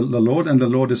met the Lord, and the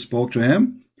Lord spoke to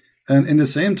him. And in the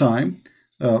same time,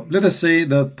 let us say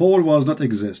that Paul was not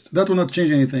exist. That will not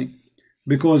change anything,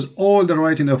 because all the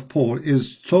writing of Paul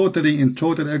is totally in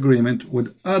total agreement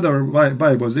with other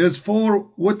Bibles. There's 4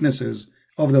 witnesses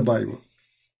of the Bible,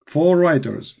 4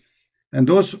 writers, and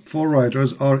those 4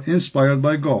 writers are inspired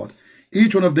by God.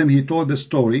 Each one of them, he told the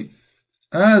story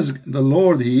as the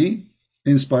Lord, he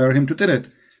inspired him to tell it.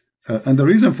 And the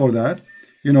reason for that,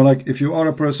 you know, like if you are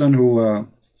a person who,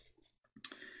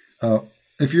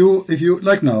 if you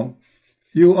like now,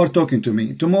 You are talking to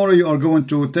me. Tomorrow you are going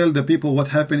to tell the people what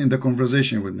happened in the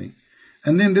conversation with me.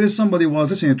 And then there is somebody who was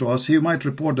listening to us. He might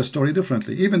report the story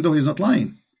differently, even though he's not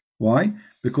lying. Why?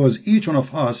 Because each one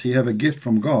of us, he have a gift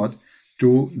from God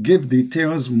to give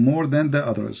details more than the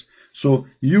others. So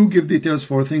you give details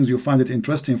for things you find it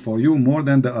interesting for you more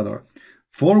than the other.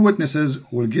 4 witnesses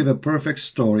will give a perfect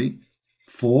story.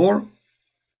 4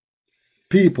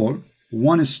 people,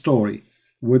 1 story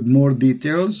with more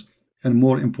details and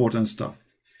more important stuff.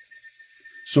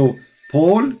 So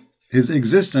Paul, his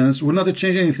existence will not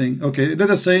change anything. Okay, let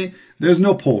us say there's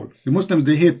no Paul. The Muslims,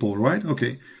 they hate Paul, right?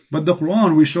 Okay, but the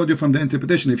Quran, we showed you from the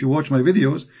interpretation. If you watch my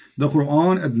videos, the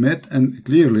Quran admit and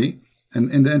clearly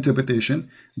and in the interpretation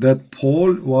that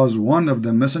Paul was one of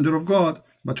the messenger of God.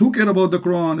 But who care about the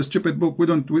Quran? A stupid book. We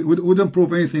don't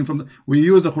prove anything from we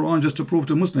use the Quran just to prove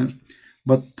to Muslims.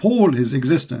 But Paul, his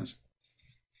existence,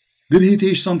 did he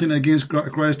teach something against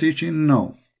Christ's teaching?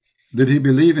 No. Did he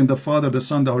believe in the Father, the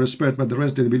Son, the Holy Spirit, but the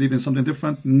rest did he believe in something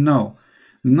different? No.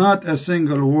 Not a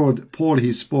single word Paul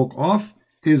he spoke of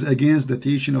is against the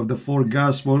teaching of the 4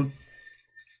 gospels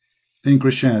in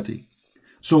Christianity.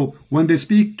 So when they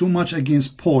speak too much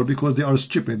against Paul because they are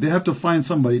stupid, they have to find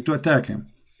somebody to attack him.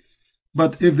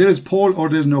 But if there is Paul or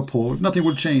there is no Paul, nothing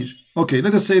will change. Okay,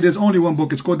 let us say there's only one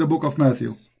book. It's called the book of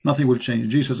Matthew. Nothing will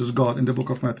change. Jesus is God in the book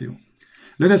of Matthew.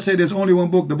 Let us say there's only one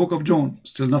book, the book of John.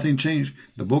 Still nothing changed.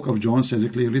 The book of John says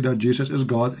clearly that Jesus is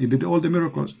God. He did all the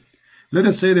miracles. Let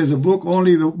us say there's a book,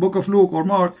 only the book of Luke or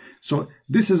Mark. So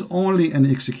this is only an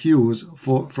excuse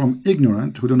from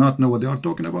ignorant who do not know what they are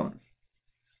talking about.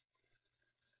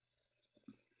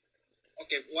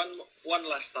 Okay, one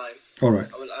last time. All right.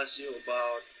 I will ask you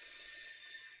about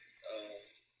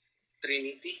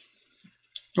Trinity.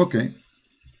 Okay.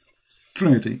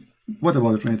 Trinity. What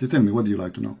about the Trinity? Tell me, what do you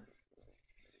like to know?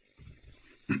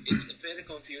 It's very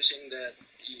confusing that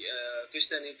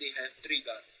Christianity have 3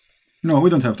 gods. No, we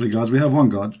don't have 3 gods. We have 1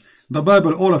 God. The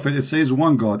Bible, all of it, it says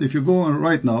 1 God. If you go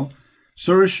right now,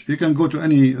 search, you can go to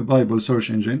any Bible search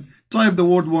engine, type the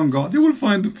word 1 God. You will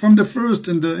find from the first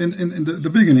in the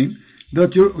beginning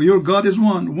that your God is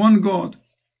one God.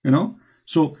 You know?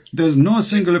 So there's no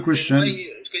single Christian.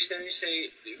 Christians say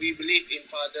we believe in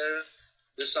Father,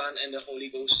 the Son, and the Holy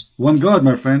Ghost. 1 God,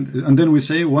 my friend. And then we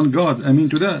say 1 God. I mean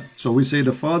to that. So we say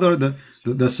the Father,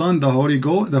 the Son, the Holy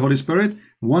Ghost, the Holy Spirit,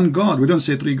 1 God. We don't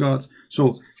say 3 gods.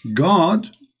 So God,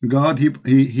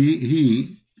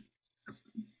 he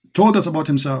told us about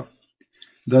himself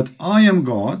that I am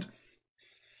God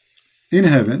in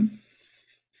heaven.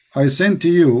 I sent to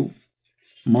you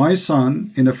my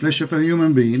Son in the flesh of a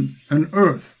human being on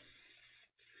earth.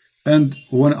 And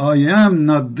when I am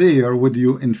not there with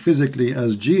you in physically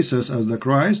as Jesus, as the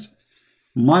Christ,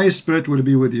 my spirit will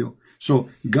be with you.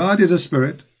 So God is a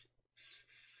spirit,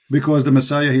 because the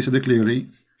Messiah, he said it clearly,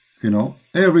 you know,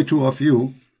 every 2 of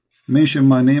you mention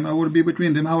my name, I will be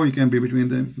between them. How you can be between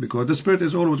them? Because the spirit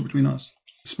is always between us.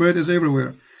 Spirit is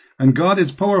everywhere. And God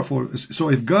is powerful. So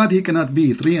if God, he cannot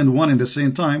be 3 and 1 in the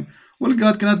same time, well,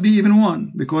 God cannot be even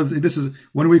 1, because this is,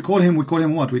 when we call him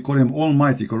what? We call him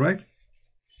Almighty, correct?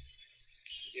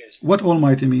 Yes. What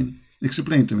Almighty mean?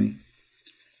 Explain to me.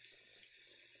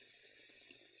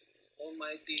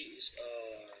 Almighty is,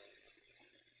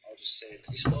 how to say it?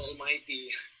 Is Almighty.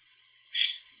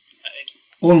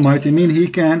 Almighty mean he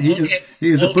can, he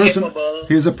is a person, capable,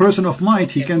 he is a person of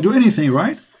might, he can do anything,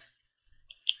 right?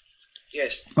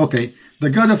 Yes. Okay,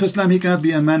 the God of Islam, he cannot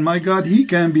be a man. My God, he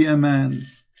can be a man.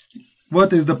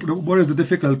 What is the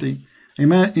difficulty?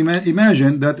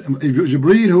 Imagine that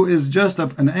Jibreel, who is just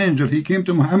an angel, he came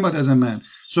to Muhammad as a man.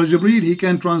 So Jibreel, he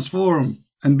can transform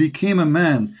and became a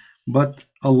man, but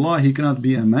Allah, he cannot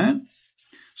be a man.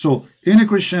 So in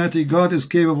Christianity, God is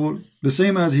capable, the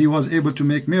same as he was able to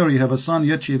make Mary have a son,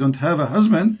 yet she don't have a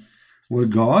husband. Well,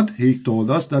 God, he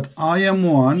told us that I am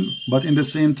 1, but in the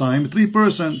same time 3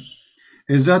 persons.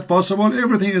 Is that possible?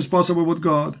 Everything is possible with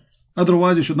God.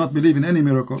 Otherwise, you should not believe in any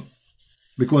miracle,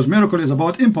 because miracle is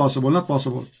about impossible, not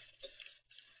possible.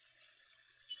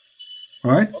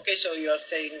 Right? Okay, so you are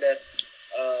saying that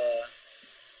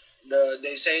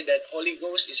they say that Holy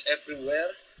Ghost is everywhere.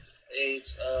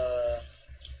 It's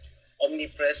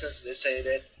omnipresence. They say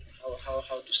that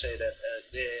how to say that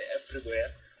they're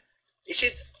everywhere. Is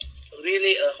it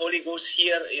really a Holy Ghost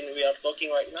here we are talking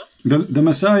right now? The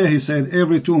Messiah, he said,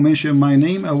 every 2 mention my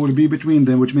name, I will be between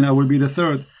them, which means I will be the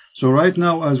 3rd. So right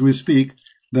now, as we speak,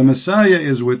 the Messiah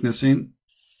is witnessing,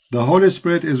 the Holy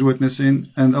Spirit is witnessing,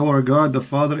 and our God, the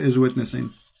Father, is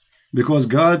witnessing. Because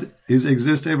God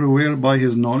exists everywhere by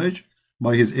his knowledge,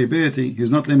 by his ability.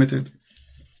 He's not limited.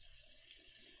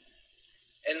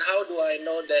 And how do I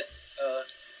know that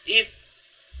if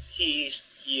he is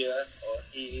here or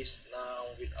he is now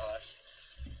with us,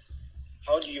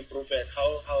 how do you prove it?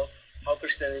 How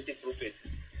Christianity prove it?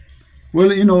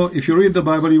 Well, you know, if you read the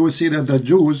Bible, you will see that the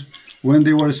Jews, when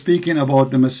they were speaking about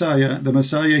the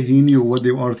Messiah, he knew what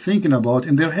they were thinking about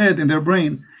in their head, in their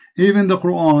brain. Even the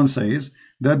Quran says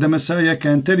that the Messiah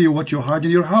can tell you what you hide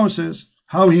in your houses.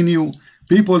 How he knew?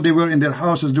 People, they were in their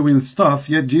houses doing stuff,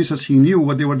 yet Jesus, he knew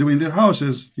what they were doing in their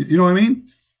houses. You know what I mean?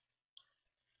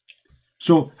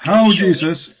 So how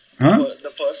Jesus, huh? The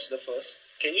first.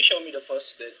 Can you show me the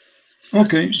first that?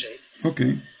 Okay. You say?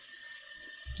 Okay.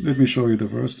 Let me show you the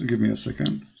verse. Give me a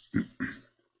second.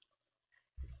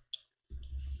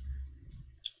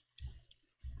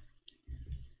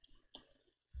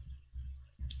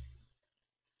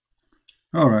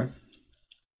 All right.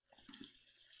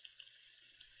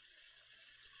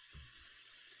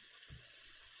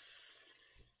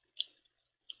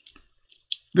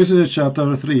 This is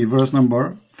chapter 3, verse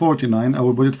number 49. I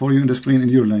will put it for you in the screen in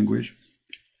your language,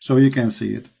 so you can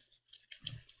see it.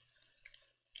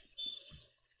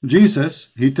 Jesus,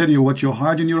 he tell you what you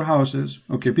hide in your houses.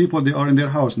 Okay, people, they are in their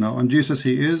house now, and Jesus,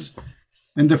 he is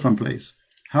in different place.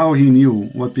 How he knew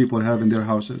what people have in their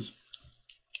houses?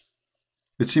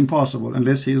 It's impossible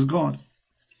unless he is God.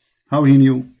 How he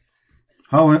knew?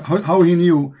 How he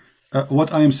knew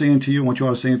what I am saying to you, what you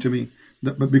are saying to me?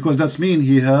 But because that's mean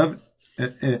he have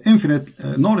infinite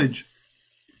knowledge,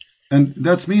 and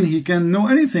that's mean he can know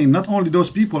anything, not only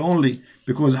those people only.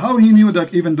 Because how he knew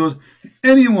that even those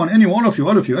anyone of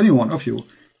you,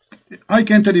 I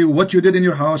can tell you what you did in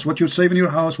your house, what you save in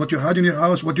your house, what you had in your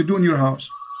house, what you do in your house.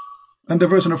 And the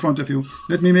verse in front of you,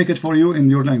 let me make it for you in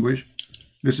your language.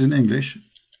 This is in English.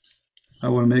 I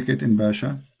will make it in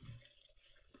Basha.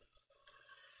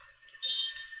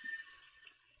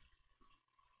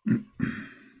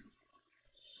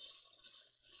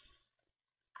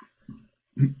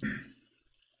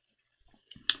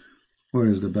 Where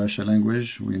is the Basha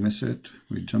language? We miss it.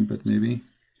 We jump it maybe.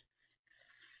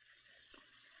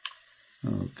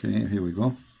 Okay, here we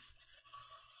go.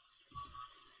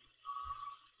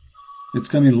 It's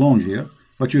coming long here,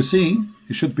 but you see,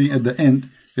 it should be at the end.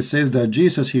 It says that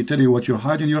Jesus, he tell you what you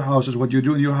hide in your houses, what you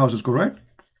do in your houses, correct?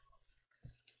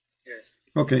 Yes.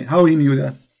 Okay, how he knew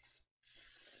that?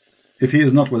 If he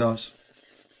is not with us.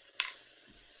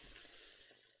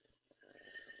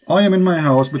 I am in my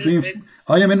house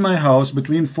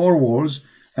between four walls,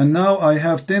 and now I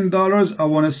have $10. I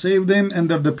want to save them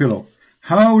under the pillow.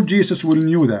 How Jesus will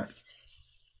knew that?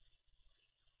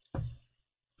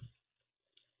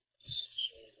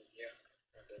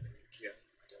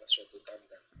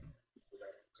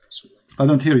 I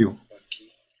don't hear you.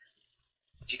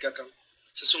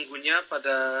 Sesungguhnya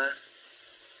pada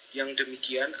yang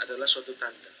demikian adalah suatu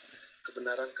tanda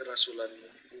kebenaran kerasulanmu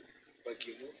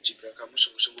bagimu jika kamu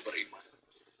sungguh-sungguh beriman.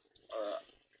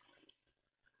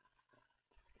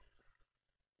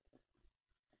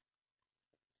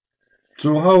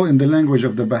 So how in the language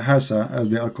of the Bahasa, as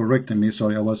they are correcting me,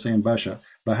 sorry, I was saying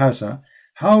Bahasa,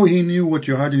 how he knew what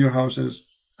you had in your houses?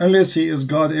 Unless he is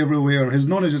God everywhere, his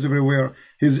knowledge is everywhere,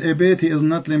 his ability is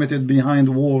not limited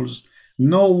behind walls.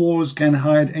 No walls can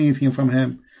hide anything from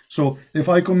him. So if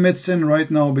I commit sin right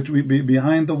now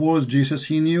behind the walls, Jesus,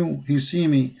 he knew, he see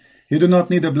me. He do not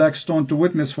need a black stone to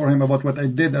witness for him about what I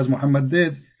did, as Muhammad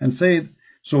did and said.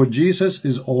 So Jesus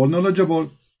is all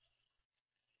knowledgeable.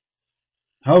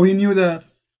 How he knew that?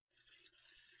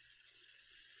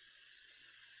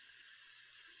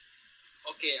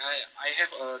 Okay, I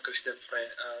have a Christian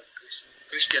friend,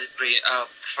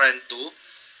 friend too.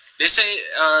 They say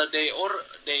they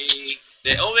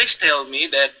always tell me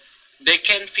that they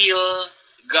can feel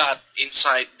God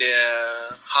inside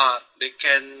their heart. They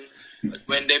can,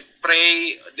 when they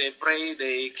pray, they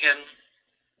can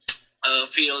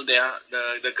feel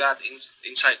the God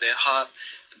inside their heart.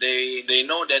 They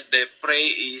know that they pray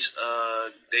is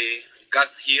God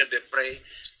hear they pray.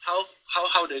 How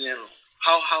they know?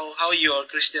 How your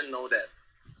Christian know that?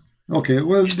 Okay,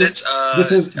 well,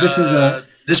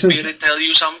 the Spirit tell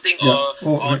you something, yeah,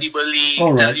 or audibly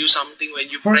tell you something when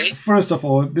you pray? First of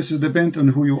all, this is depend on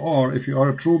who you are. If you are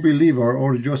a true believer,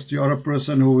 or just you are a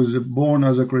person who is born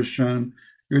as a Christian,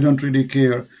 you don't really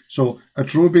care. So a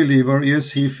true believer,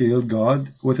 yes, he feels God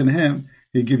within him.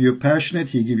 He give you passionate,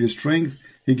 he give you strength,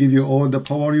 he give you all the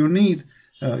power you need.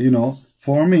 You know,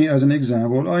 for me, as an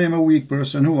example, I am a weak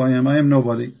person. Who I am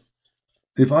nobody.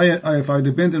 If I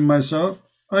depend on myself,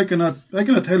 I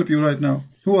cannot help you right now.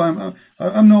 Who I am?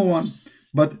 I'm no one.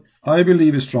 But I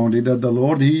believe strongly that the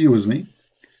Lord, he used me,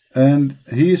 and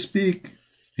he speak,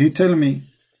 he tell me,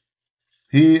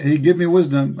 he give me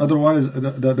wisdom. Otherwise,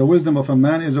 the wisdom of a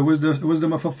man is a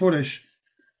wisdom of a foolish.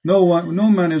 No one, no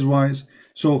man is wise.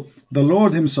 So the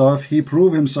Lord himself, he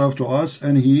proved himself to us,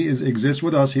 and he exists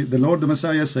with us. The Lord, the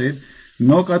Messiah said,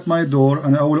 knock at my door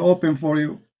and I will open for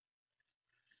you.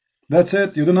 That's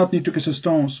it. You do not need to kiss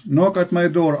stones. Knock at my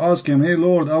door. Ask him, hey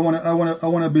Lord, I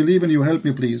wanna believe in you. Help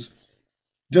me, please.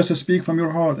 Just speak from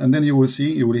your heart, and then you will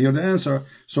see, you will hear the answer.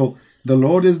 So the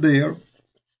Lord is there.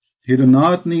 He do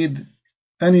not need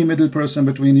any middle person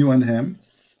between you and him.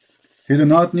 He do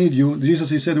not need you. Jesus,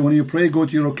 he said, when you pray, go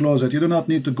to your closet. You do not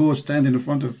need to go stand in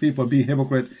front of people, be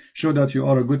hypocrite, show that you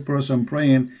are a good person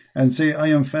praying, and say, I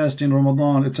am fasting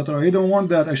Ramadan, etc. He don't want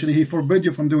that. Actually, he forbid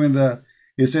you from doing that.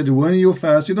 He said, when you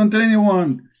fast, you don't tell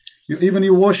anyone. Even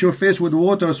you wash your face with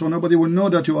water so nobody will know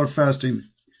that you are fasting.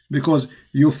 Because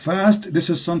you fast, this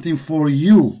is something for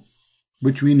you,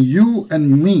 between you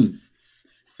and me.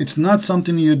 It's not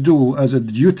something you do as a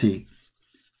duty.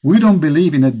 We don't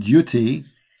believe in a duty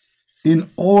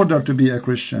in order to be a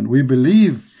Christian. We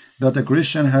believe that a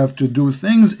Christian have to do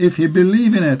things if he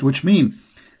believe in it, which means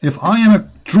if I am a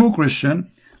true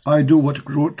Christian, I do what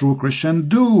true Christian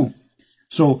do.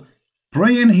 So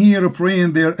praying here,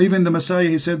 praying there, even the Messiah,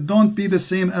 he said, don't be the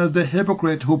same as the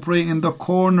hypocrite who pray in the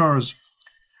corners.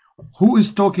 Who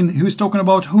is talking? Who is talking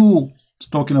about who? He's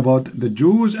talking about the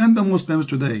Jews and the Muslims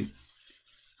today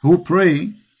who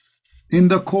pray in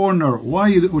the corner.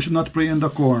 Why we should not pray in the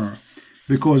corner?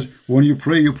 Because when you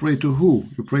pray to who?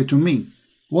 You pray to me.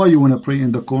 Why you want to pray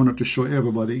in the corner to show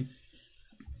everybody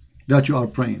that you are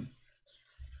praying?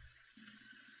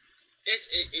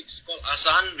 It's called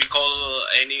Azan. We call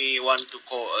anyone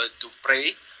to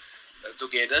pray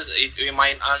together. It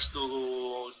reminds us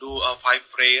to do a 5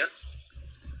 prayer.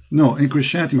 No, in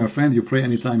Christianity, my friend, you pray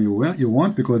anytime you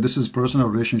want, because this is personal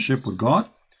relationship with God.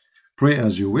 Pray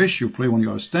as you wish. You pray when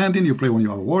you are standing. You pray when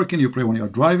you are working. You pray when you are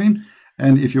driving.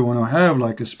 And if you want to have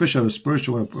like a special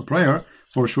spiritual prayer,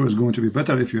 for sure it's going to be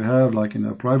better if you have like in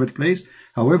a private place.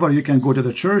 However, you can go to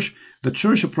the church. The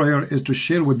church prayer is to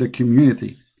share with the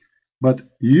community. But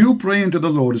you praying to the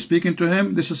Lord, speaking to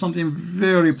him, this is something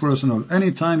very personal.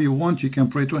 Anytime you want, you can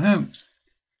pray to him.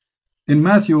 In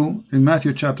Matthew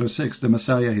chapter 6, the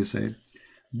Messiah, he said,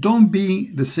 don't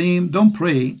be the same, don't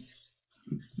pray,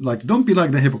 don't be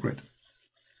like the hypocrite.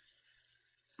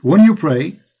 When you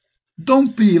pray,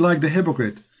 don't be like the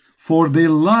hypocrite, for they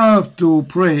love to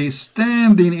pray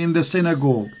standing in the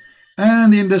synagogue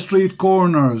and in the street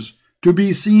corners to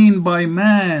be seen by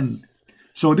man.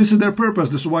 So this is their purpose.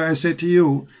 This is why I say to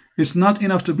you, it's not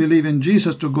enough to believe in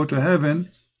Jesus to go to heaven,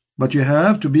 but you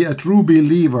have to be a true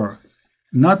believer.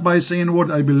 Not by saying word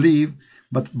I believe,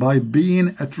 but by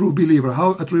being a true believer.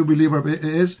 How a true believer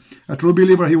is? A true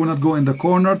believer, he will not go in the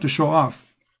corner to show off,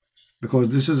 because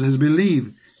this is his belief.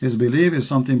 His belief is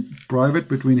something private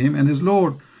between him and his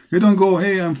Lord. You don't go,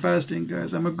 hey, I'm fasting,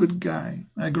 guys. I'm a good guy.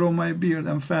 I grow my beard.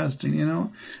 I'm fasting, you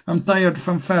know. I'm tired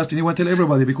from fasting. He want to tell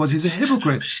everybody because he's a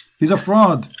hypocrite. He's a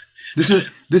fraud. This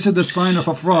is the sign of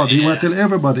a fraud. He want to tell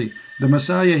everybody. The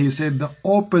Messiah, he said the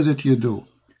opposite you do,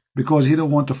 because he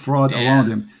don't want a fraud around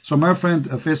him. So my friend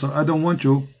Faisal, I don't want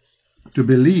you to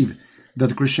believe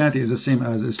that Christianity is the same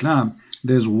as Islam.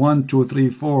 There's 1, 2, 3,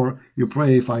 4, you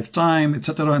pray 5 times,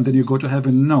 etc., and then you go to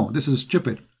heaven. No, this is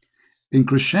stupid. In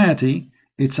Christianity,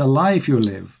 it's a life you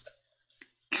live,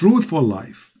 truthful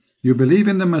life. You believe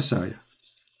in the Messiah,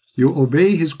 you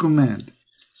obey his command,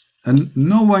 and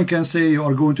no one can say you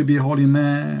are going to be a holy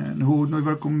man who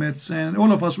never commits sin.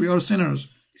 All of us, we are sinners,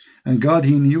 and God,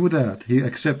 he knew that. He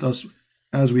accepts us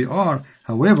as we are.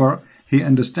 However, he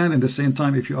understands at the same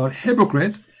time if you are a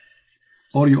hypocrite,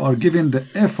 or you are given the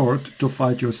effort to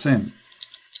fight your sin.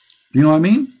 You know what I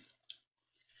mean?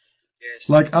 Yes.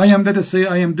 Like let us say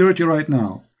I am dirty right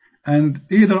now, and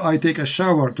either I take a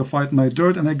shower to fight my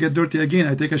dirt and I get dirty again,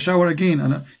 I take a shower again,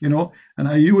 and and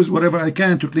I use whatever I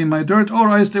can to clean my dirt, or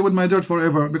I stay with my dirt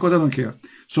forever because I don't care.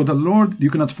 So the Lord, you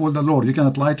cannot fool the Lord, you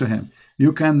cannot lie to him,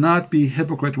 you cannot be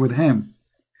hypocrite with him.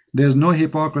 There's no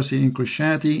hypocrisy in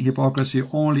Christianity. Hypocrisy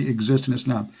only exists in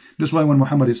Islam. This is why when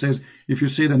Muhammad says, if you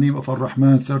say the name of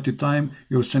Ar-Rahman 30 times,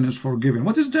 your sin is forgiven.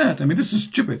 What is that? I mean, this is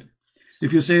stupid.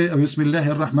 If you say, Bismillah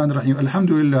ar-Rahman ar-Rahim,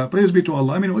 Alhamdulillah, praise be to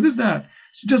Allah. I mean, what is that?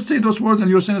 Just say those words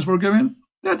and your sin is forgiven?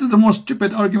 That is the most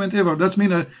stupid argument ever. That's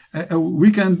mean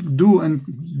we can do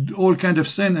and all kind of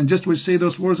sin and just we say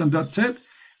those words and that's it.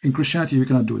 In Christianity, you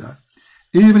cannot do that.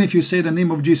 Even if you say the name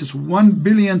of Jesus 1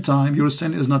 billion times, your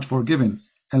sin is not forgiven.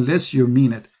 Unless you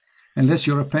mean it, unless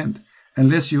you repent,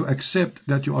 unless you accept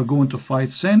that you are going to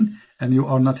fight sin and you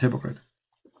are not hypocrite.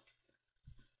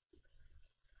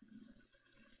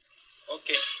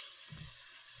 Okay.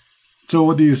 So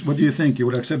what do you think? You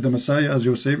will accept the Messiah as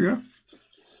your savior?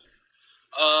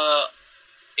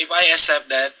 If I accept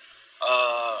that,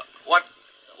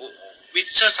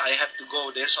 which church I have to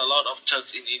go. There's a lot of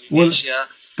church in Indonesia. Well,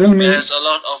 tell me. There's a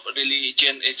lot of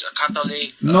religion. It's a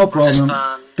Catholic, no problem.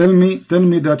 Protestant. Tell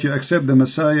me that you accept the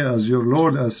Messiah as your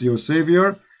Lord, as your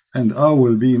Savior, and I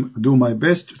will do my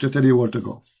best to tell you where to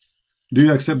go. Do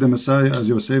you accept the Messiah as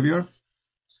your Savior?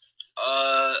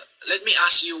 Let me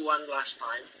ask you one last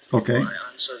time. Okay. Before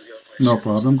I answer your question. No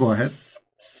problem. Go ahead.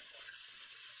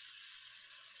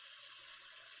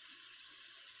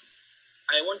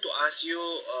 I want to ask you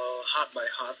heart by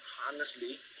heart,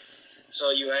 honestly.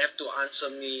 So you have to answer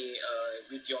me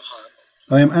with your heart.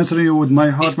 I am answering you with my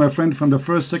heart, my friend, from the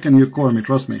first second you call me.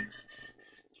 Trust me.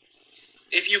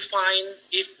 If you find,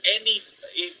 if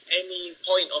any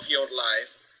point of your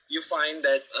life, you find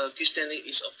that Christianity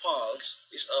is a false,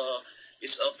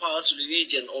 is a false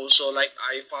religion also, like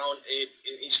I found it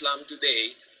in Islam today,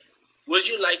 would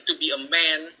you like to be a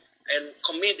man and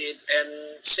commit it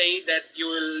and say that you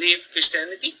will leave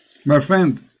Christianity? My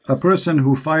friend, a person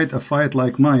who fight a fight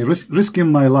like mine,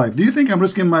 risking my life. Do you think I'm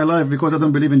risking my life because I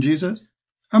don't believe in Jesus?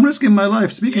 I'm risking my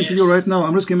life. Speaking to you right now,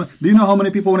 I'm risking my... Do you know how many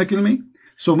people want to kill me?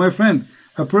 So my friend,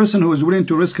 a person who is willing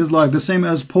to risk his life, the same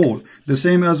as Paul, the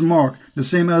same as Mark, the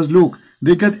same as Luke,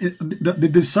 they get the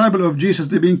disciple of Jesus,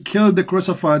 they're being killed, they're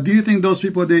crucified. Do you think those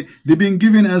people, they're being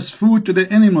given as food to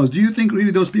the animals? Do you think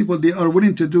really those people, they are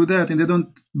willing to do that and they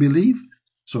don't believe?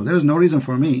 So there is no reason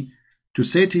for me to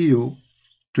say to you,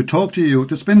 to talk to you,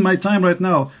 to spend my time right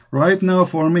now. Right now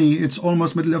for me, it's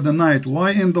almost middle of the night.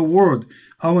 Why in the world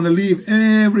I want to leave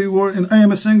everywhere? And I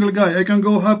am a single guy. I can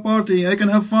go have party. I can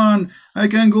have fun. I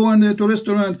can go to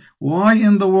restaurant. Why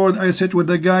in the world I sit with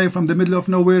a guy from the middle of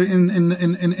nowhere in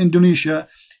Indonesia?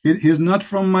 He's not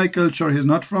from my culture. He's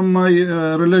not from my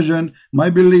religion, my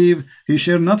belief. He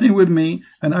shared nothing with me.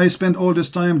 And I spend all this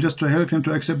time just to help him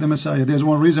to accept the Messiah. There's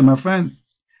one reason, my friend.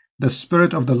 The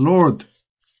Spirit of the Lord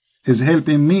is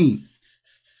helping me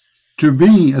to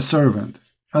be a servant.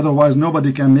 Otherwise,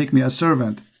 nobody can make me a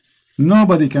servant.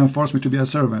 Nobody can force me to be a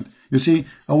servant. You see,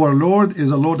 our Lord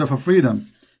is a Lord of a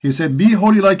freedom. He said, be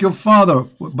holy like your Father.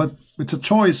 But it's a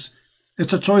choice.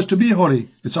 It's a choice to be holy.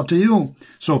 It's up to you.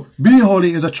 So, be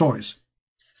holy is a choice.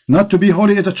 Not to be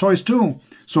holy is a choice too.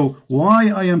 So, why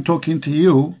I am talking to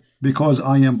you? Because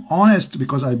I am honest,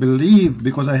 because I believe,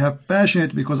 because I have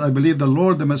passion, because I believe the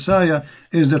Lord, the Messiah,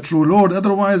 is the true Lord.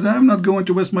 Otherwise, I'm not going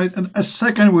to waste a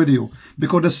second with you,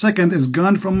 because the second is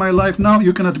gone from my life now.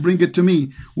 You cannot bring it to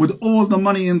me with all the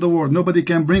money in the world. Nobody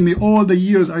can bring me all the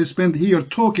years I spent here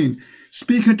talking,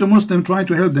 speaking to Muslims, trying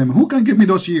to help them. Who can give me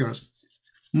those years?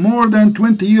 More than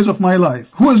 20 years of my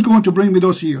life. Who is going to bring me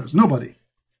those years? Nobody.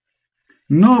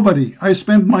 Nobody. I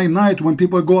spend my night when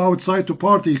people go outside to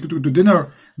party, to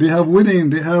dinner. They have wedding,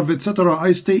 they have etc.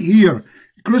 I stay here.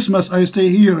 Christmas, I stay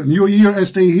here. New Year, I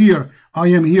stay here. I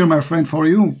am here, my friend, for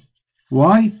you.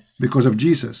 Why? Because of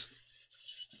Jesus.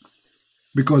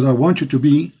 Because I want you to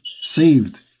be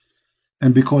saved.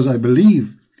 And because I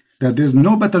believe that there's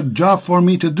no better job for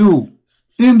me to do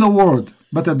in the world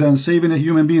better than saving a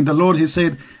human being. The Lord, he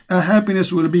said, a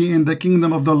happiness will be in the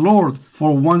kingdom of the Lord,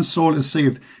 for one soul is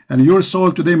saved. And your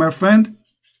soul today, my friend,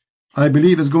 I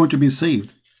believe is going to be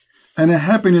saved. And a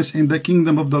happiness in the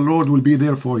kingdom of the Lord will be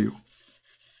there for you.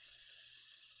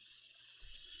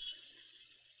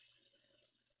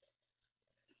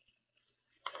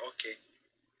 Okay.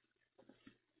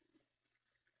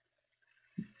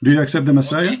 Do you accept the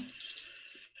Messiah? Okay.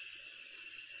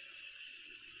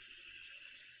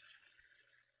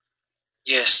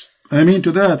 Yes. Amen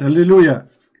to that. Hallelujah.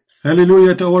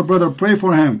 Hallelujah to our brother. Pray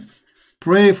for him.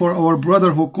 Pray for our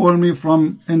brother who called me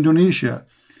from Indonesia.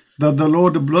 That the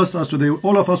Lord blessed us today.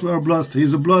 All of us are blessed.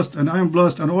 He's blessed and I am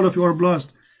blessed and all of you are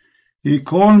blessed. He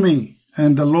called me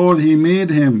and the Lord, he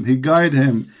made him. He guided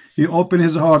him. He opened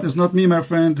his heart. It's not me, my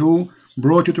friend, who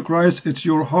brought you to Christ. It's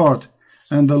your heart.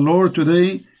 And the Lord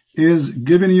today is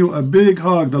giving you a big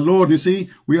hug. The Lord, you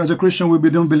see, we as a Christian, we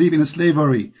don't believe in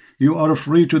slavery. You are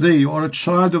free today. You are a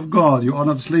child of God. You are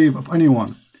not a slave of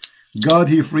anyone. God,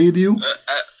 he freed you.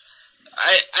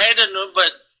 I don't know,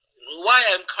 but why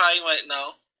I'm crying right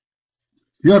now?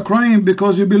 You are crying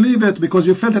because you believe it, because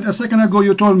you felt it. A second ago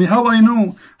you told me. How I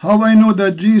know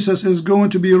that Jesus is going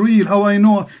to be real. How I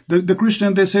know. The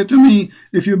Christian, they say to me,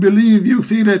 if you believe, you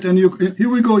feel it, and here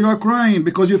we go, you are crying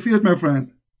because you feel it, my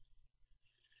friend.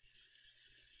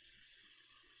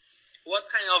 What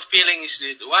kind of feeling is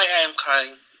it? Why I am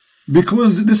crying?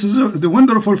 Because this is the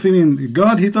wonderful feeling.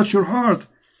 God, he touched your heart.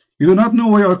 You do not know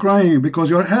why you are crying,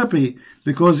 because you are happy,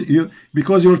 because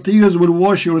your tears will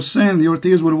wash your sin. Your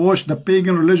tears will wash the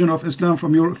pagan religion of Islam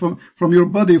from your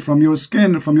body, from your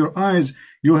skin, from your eyes.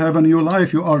 You have a new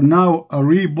life. You are now a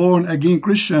reborn again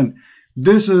Christian.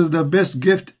 This is the best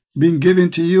gift being given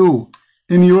to you.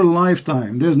 in your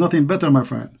lifetime. There's nothing better, my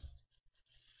friend.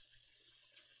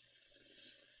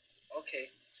 Okay.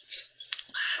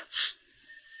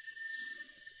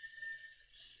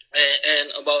 And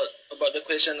about the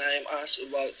question I'm asked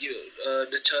about you,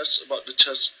 the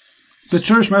church. The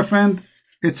church, my friend,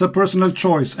 it's a personal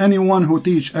choice. Anyone who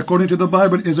teach according to the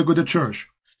Bible is a good church,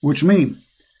 which means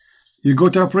you go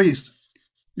to a priest,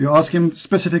 you ask him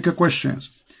specific questions.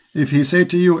 If he say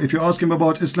to you, if you ask him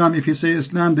about Islam, if he say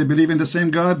Islam, they believe in the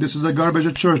same God, this is a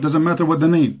garbage church, doesn't matter what the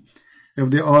name. If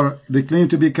they claim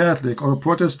to be Catholic or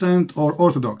Protestant or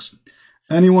Orthodox.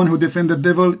 Anyone who defends the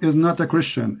devil is not a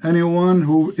Christian. Anyone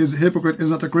who is a hypocrite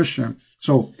is not a Christian.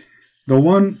 So,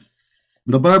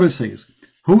 the Bible says,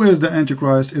 who is the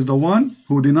Antichrist is the one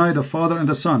who denied the Father and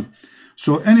the Son.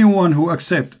 So anyone who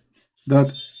accepts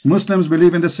that Muslims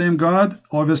believe in the same God,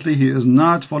 obviously he is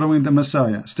not following the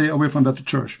Messiah. Stay away from that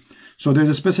church. So there's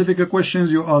a specific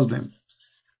questions you ask them.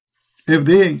 If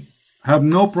they have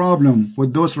no problem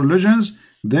with those religions,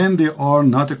 then they are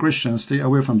not a Christian. Stay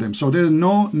away from them. So there's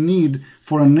no need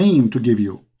for a name to give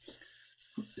you.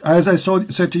 As I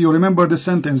said to you, remember the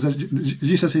sentence that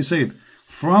Jesus, he said,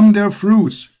 from their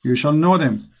fruits you shall know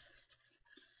them.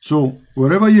 So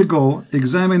wherever you go,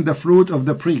 examine the fruit of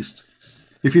the priest.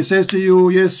 If he says to you,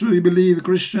 yes, we believe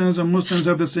Christians and Muslims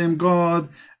have the same God,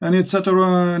 and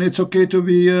etc., and it's okay to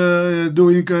be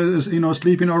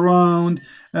sleeping around,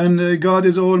 and God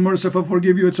is all merciful,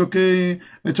 forgive you, it's okay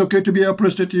to be a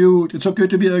prostitute, it's okay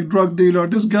to be a drug dealer.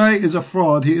 This guy is a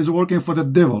fraud. He is working for the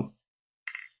devil,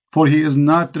 for he is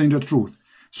not telling the truth.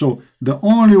 So the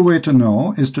only way to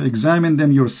know is to examine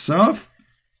them yourself,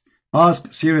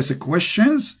 ask serious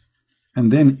questions,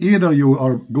 and then either you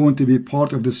are going to be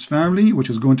part of this family, which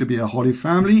is going to be a holy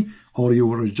family, or you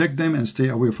will reject them and stay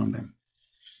away from them.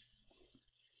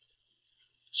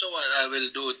 So what I will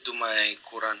do to my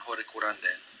Quran, Holy Quran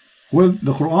then? Well,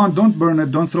 the Quran, don't burn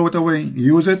it, don't throw it away.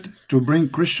 Use it to bring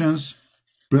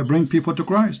bring people to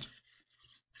Christ.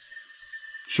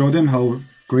 Show them how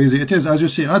crazy it is. As you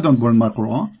see, I don't burn my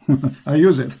Quran. I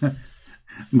use it.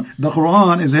 The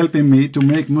Quran is helping me to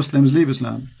make Muslims leave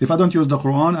Islam. If I don't use the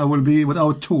Quran, I will be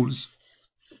without tools.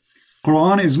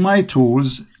 Quran is my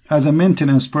tools as a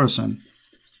maintenance person.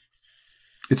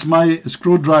 It's my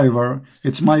screwdriver,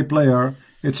 it's my player,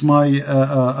 it's my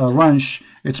wrench,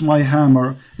 it's my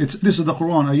hammer. This is the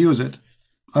Quran, I use it.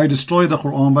 I destroy the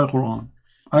Quran by Quran.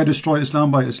 I destroy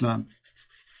Islam by Islam.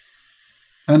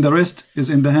 And the rest is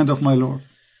in the hand of my Lord.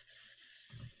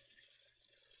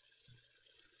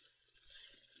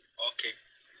 Okay.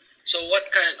 So what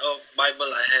kind of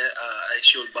Bible I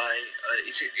should buy?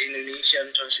 Is it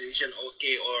Indonesian translation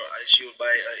okay, or I should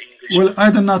buy English? Well, I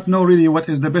do not know really what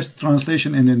is the best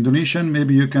translation in Indonesian.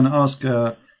 Maybe you can ask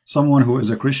someone who is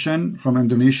a Christian from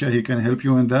Indonesia. He can help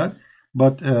you in that.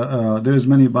 But there is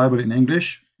many Bible in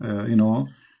English.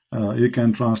 You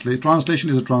can translate. Translation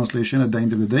is a translation at the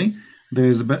end of the day. There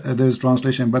is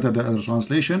translation better than other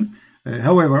translation.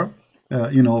 However,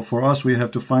 for us, we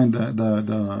have to find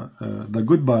the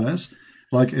good balance.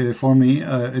 Like for me,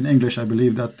 in English, I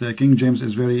believe that King James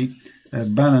is very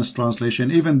balanced translation,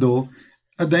 even though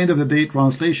at the end of the day,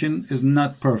 translation is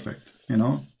not perfect.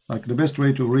 Like the best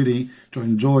way to really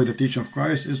enjoy the teaching of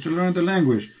Christ is to learn the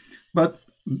language. But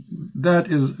that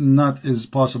is not as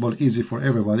possible easy for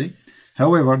everybody.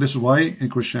 However, this is why in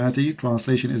Christianity,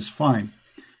 translation is fine.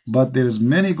 But there is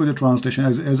many good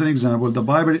translations. As an example, the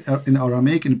Bible in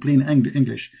Aramaic in plain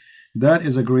English. That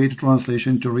is a great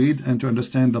translation to read and to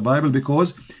understand the Bible,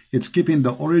 because it's keeping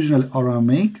the original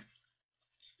Aramaic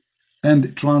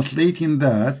and translating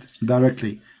that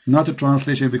directly. Not a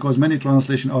translation, because many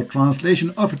translations are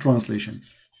translation of a translation.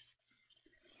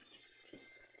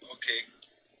 Okay.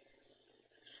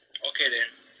 Okay then.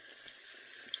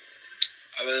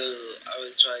 I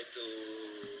will try to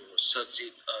search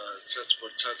for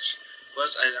church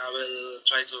first, and I will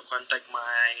try to contact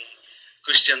my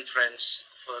Christian friends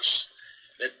first,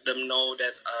 let them know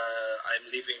that I'm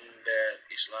living the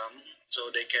Islam, so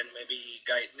they can maybe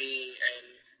guide me and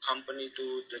accompany to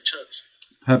the church.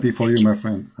 Happy for you, my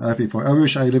friend. Happy for. I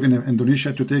wish I live in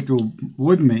Indonesia to take you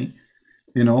with me,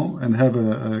 and have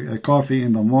a coffee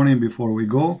in the morning before we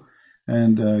go,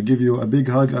 and give you a big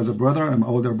hug as a brother. I'm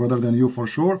older brother than you for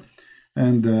sure.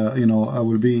 And, I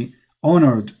will be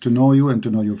honored to know you and to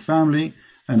know your family.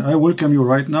 And I welcome you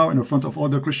right now in front of all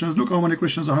the Christians. Look how many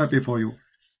Christians are happy for you.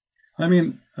 I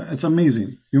mean, it's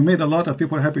amazing. You made a lot of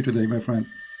people happy today, my friend.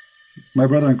 My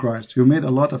brother in Christ. You made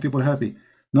a lot of people happy.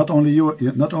 Not only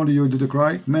you did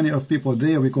cry. Many of people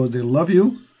there, because they love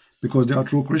you, because they are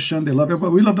true Christian. They love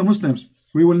everybody. We love the Muslims.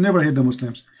 We will never hate the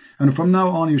Muslims. And from now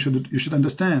on, you should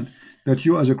understand that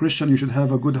you as a Christian, you should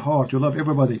have a good heart. You love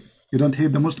everybody. You don't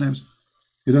hate the Muslims.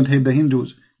 You don't hate the Hindus.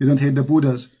 You don't hate the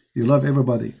Buddhas. You love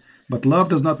everybody. But love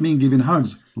does not mean giving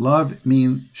hugs. Love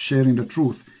means sharing the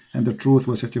truth, and the truth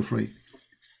will set you free.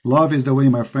 Love is the way,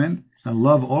 my friend, and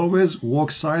love always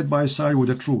walks side by side with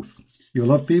the truth. You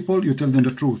love people, you tell them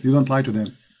the truth. You don't lie to them.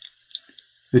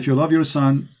 If you love your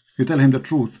son, you tell him the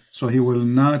truth, so he will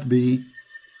not be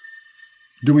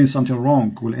doing something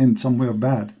wrong, will end somewhere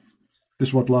bad. This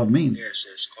is what love means. Yes,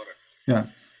 yes, correct. Yeah.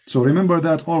 So remember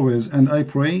that always, and I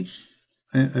pray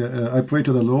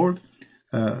to the Lord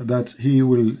that He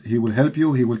will help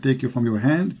you. He will take you from your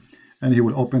hand, and He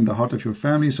will open the heart of your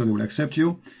family, so they will accept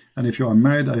you. And if you are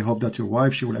married, I hope that your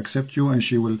wife, she will accept you, and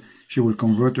she will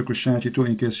convert to Christianity too.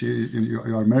 In case you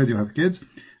are married, you have kids,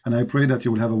 and I pray that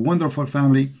you will have a wonderful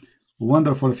family,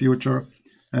 wonderful future.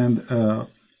 And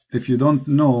if you don't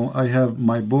know, I have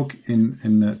my book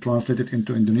translated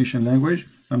into Indonesian language.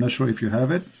 I'm not sure if you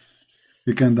have it.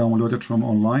 You can download it from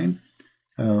online.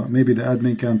 Maybe the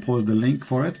admin can post the link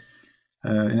for it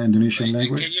in Indonesian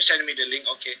language. Can you send me the link?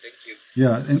 Okay, thank you.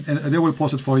 Yeah, and they will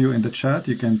post it for you in the chat.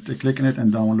 You can click on it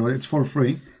and download it. It's for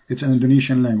free. It's an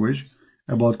Indonesian language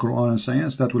about Quran and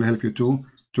science that will help you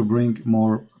to bring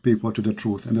more people to the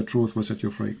truth, and the truth will set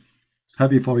you free.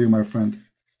 Happy for you, my friend.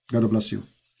 God bless you.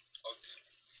 Okay.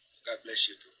 God bless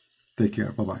you too. Take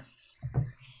care. Bye-bye.